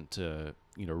 and to,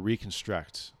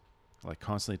 reconstruct, like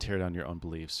constantly tear down your own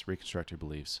beliefs, reconstruct your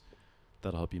beliefs.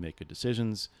 That'll help you make good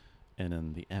decisions. And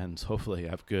in the end, hopefully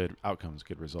have good outcomes,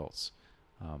 good results.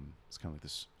 It's kind of like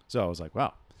this. So I was like,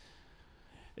 wow,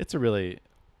 it's a really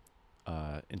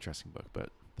interesting book, but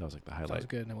that was like the highlight. That was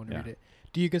good, and I want to read it.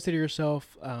 Do you consider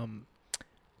yourself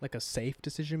like a safe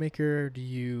decision maker? Do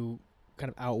you kind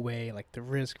of outweigh like the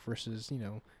risk versus,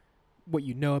 what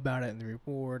you know about it and the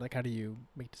reward? Like, how do you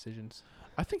make decisions?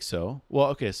 I think so. Well,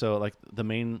 okay, so like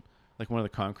one of the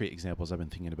concrete examples I've been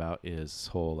thinking about is this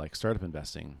whole like startup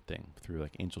investing thing through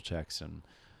like angel checks and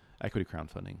equity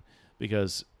crowdfunding,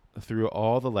 because through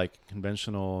all the like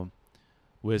conventional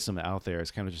wisdom out there,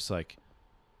 it's kind of just like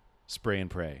spray and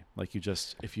pray. Like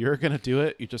if you're going to do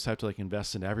it, you just have to like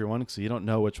invest in everyone, because you don't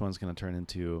know which one's going to turn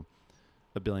into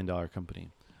 $1 billion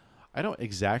company. I don't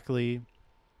exactly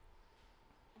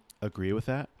agree with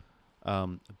that.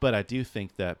 But I do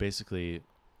think that basically,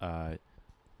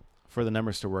 for the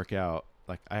numbers to work out,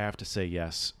 like I have to say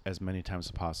yes as many times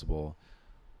as possible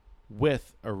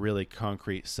with a really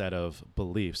concrete set of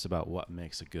beliefs about what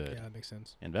makes a good that makes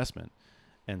sense. investment.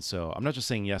 And so I'm not just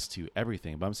saying yes to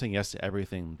everything, but I'm saying yes to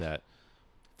everything that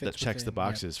checks the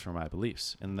boxes for my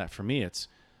beliefs. And that for me, it's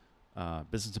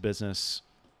business to business,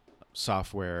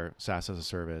 software, SaaS as a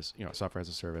service, software as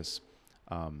a service.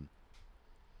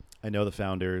 I know the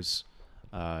founders.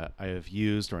 I have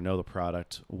used or know the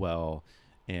product well,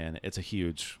 and it's a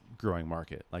huge growing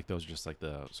market. Like those are just like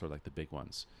the sort of like the big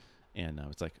ones. And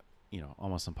it's like,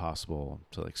 almost impossible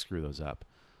to like screw those up.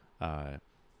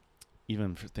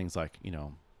 Even for things like,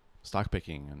 stock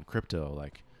picking and crypto,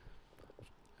 like,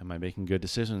 am I making good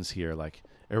decisions here? Like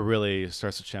it really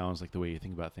starts to challenge like the way you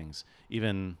think about things.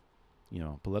 Even,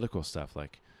 political stuff,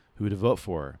 like who to vote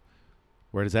for,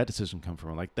 where does that decision come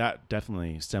from? Like that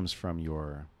definitely stems from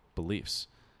your beliefs.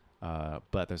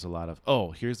 But there's a lot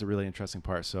of, here's the really interesting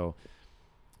part. So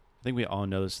I think we all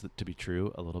know this to be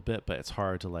true a little bit, but it's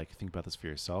hard to like think about this for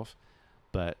yourself.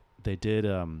 But they did,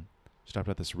 she talked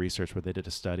about this research where they did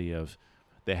a study of,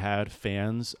 they had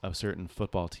fans of certain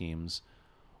football teams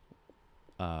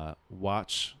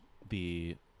watch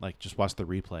the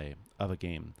replay of a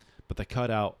game, but they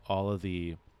cut out all of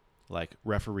the like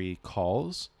referee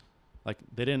calls. Like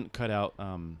they didn't cut out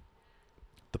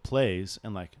the plays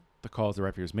and like the calls the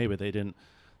referees made, but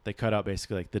they cut out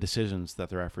basically like the decisions that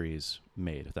the referees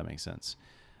made, if that makes sense.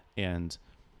 And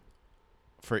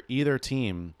for either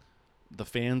team, the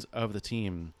fans of the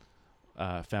team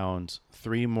found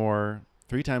three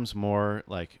times more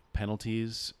like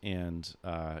penalties and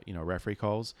referee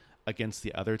calls against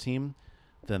the other team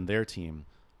than their team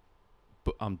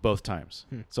on both times.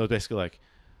 So basically like,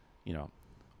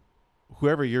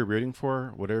 whoever you're rooting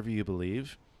for, whatever you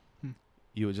believe,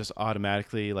 you would just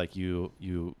automatically like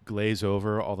you glaze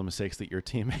over all the mistakes that your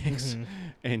team makes,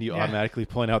 and you automatically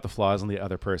point out the flaws in the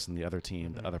other person, the other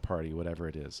team, the other party, whatever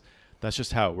it is. That's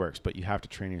just how it works. But you have to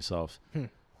train yourself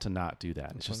to not do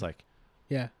that. It's just like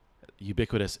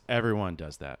ubiquitous. Everyone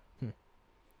does that.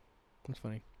 That's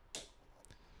funny.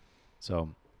 So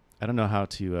I don't know how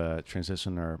to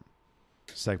transition or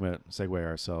segue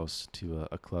ourselves to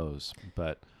a close,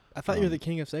 but I thought you were the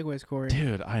king of segues, Corey.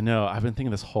 Dude, I know. I've been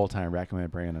thinking this whole time, racking my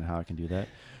brain on how I can do that.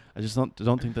 I just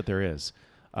don't think that there is.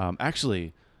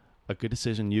 Actually, a good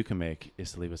decision you can make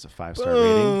is to leave us a 5-star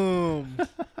rating.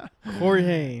 Corey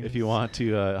Haines. If you want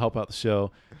to help out the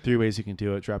show, 3 ways you can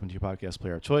do it. Drop into your podcast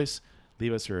player of choice.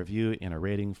 Leave us a review and a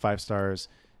rating, 5 stars.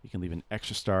 You can leave an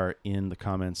extra star in the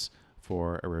comments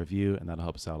for a review, and that'll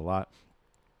help us out a lot.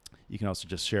 You can also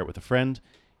just share it with a friend.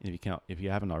 And if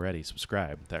you haven't already,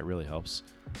 subscribe. That really helps.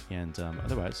 And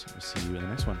otherwise, we'll see you in the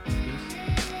next one.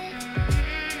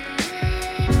 Peace.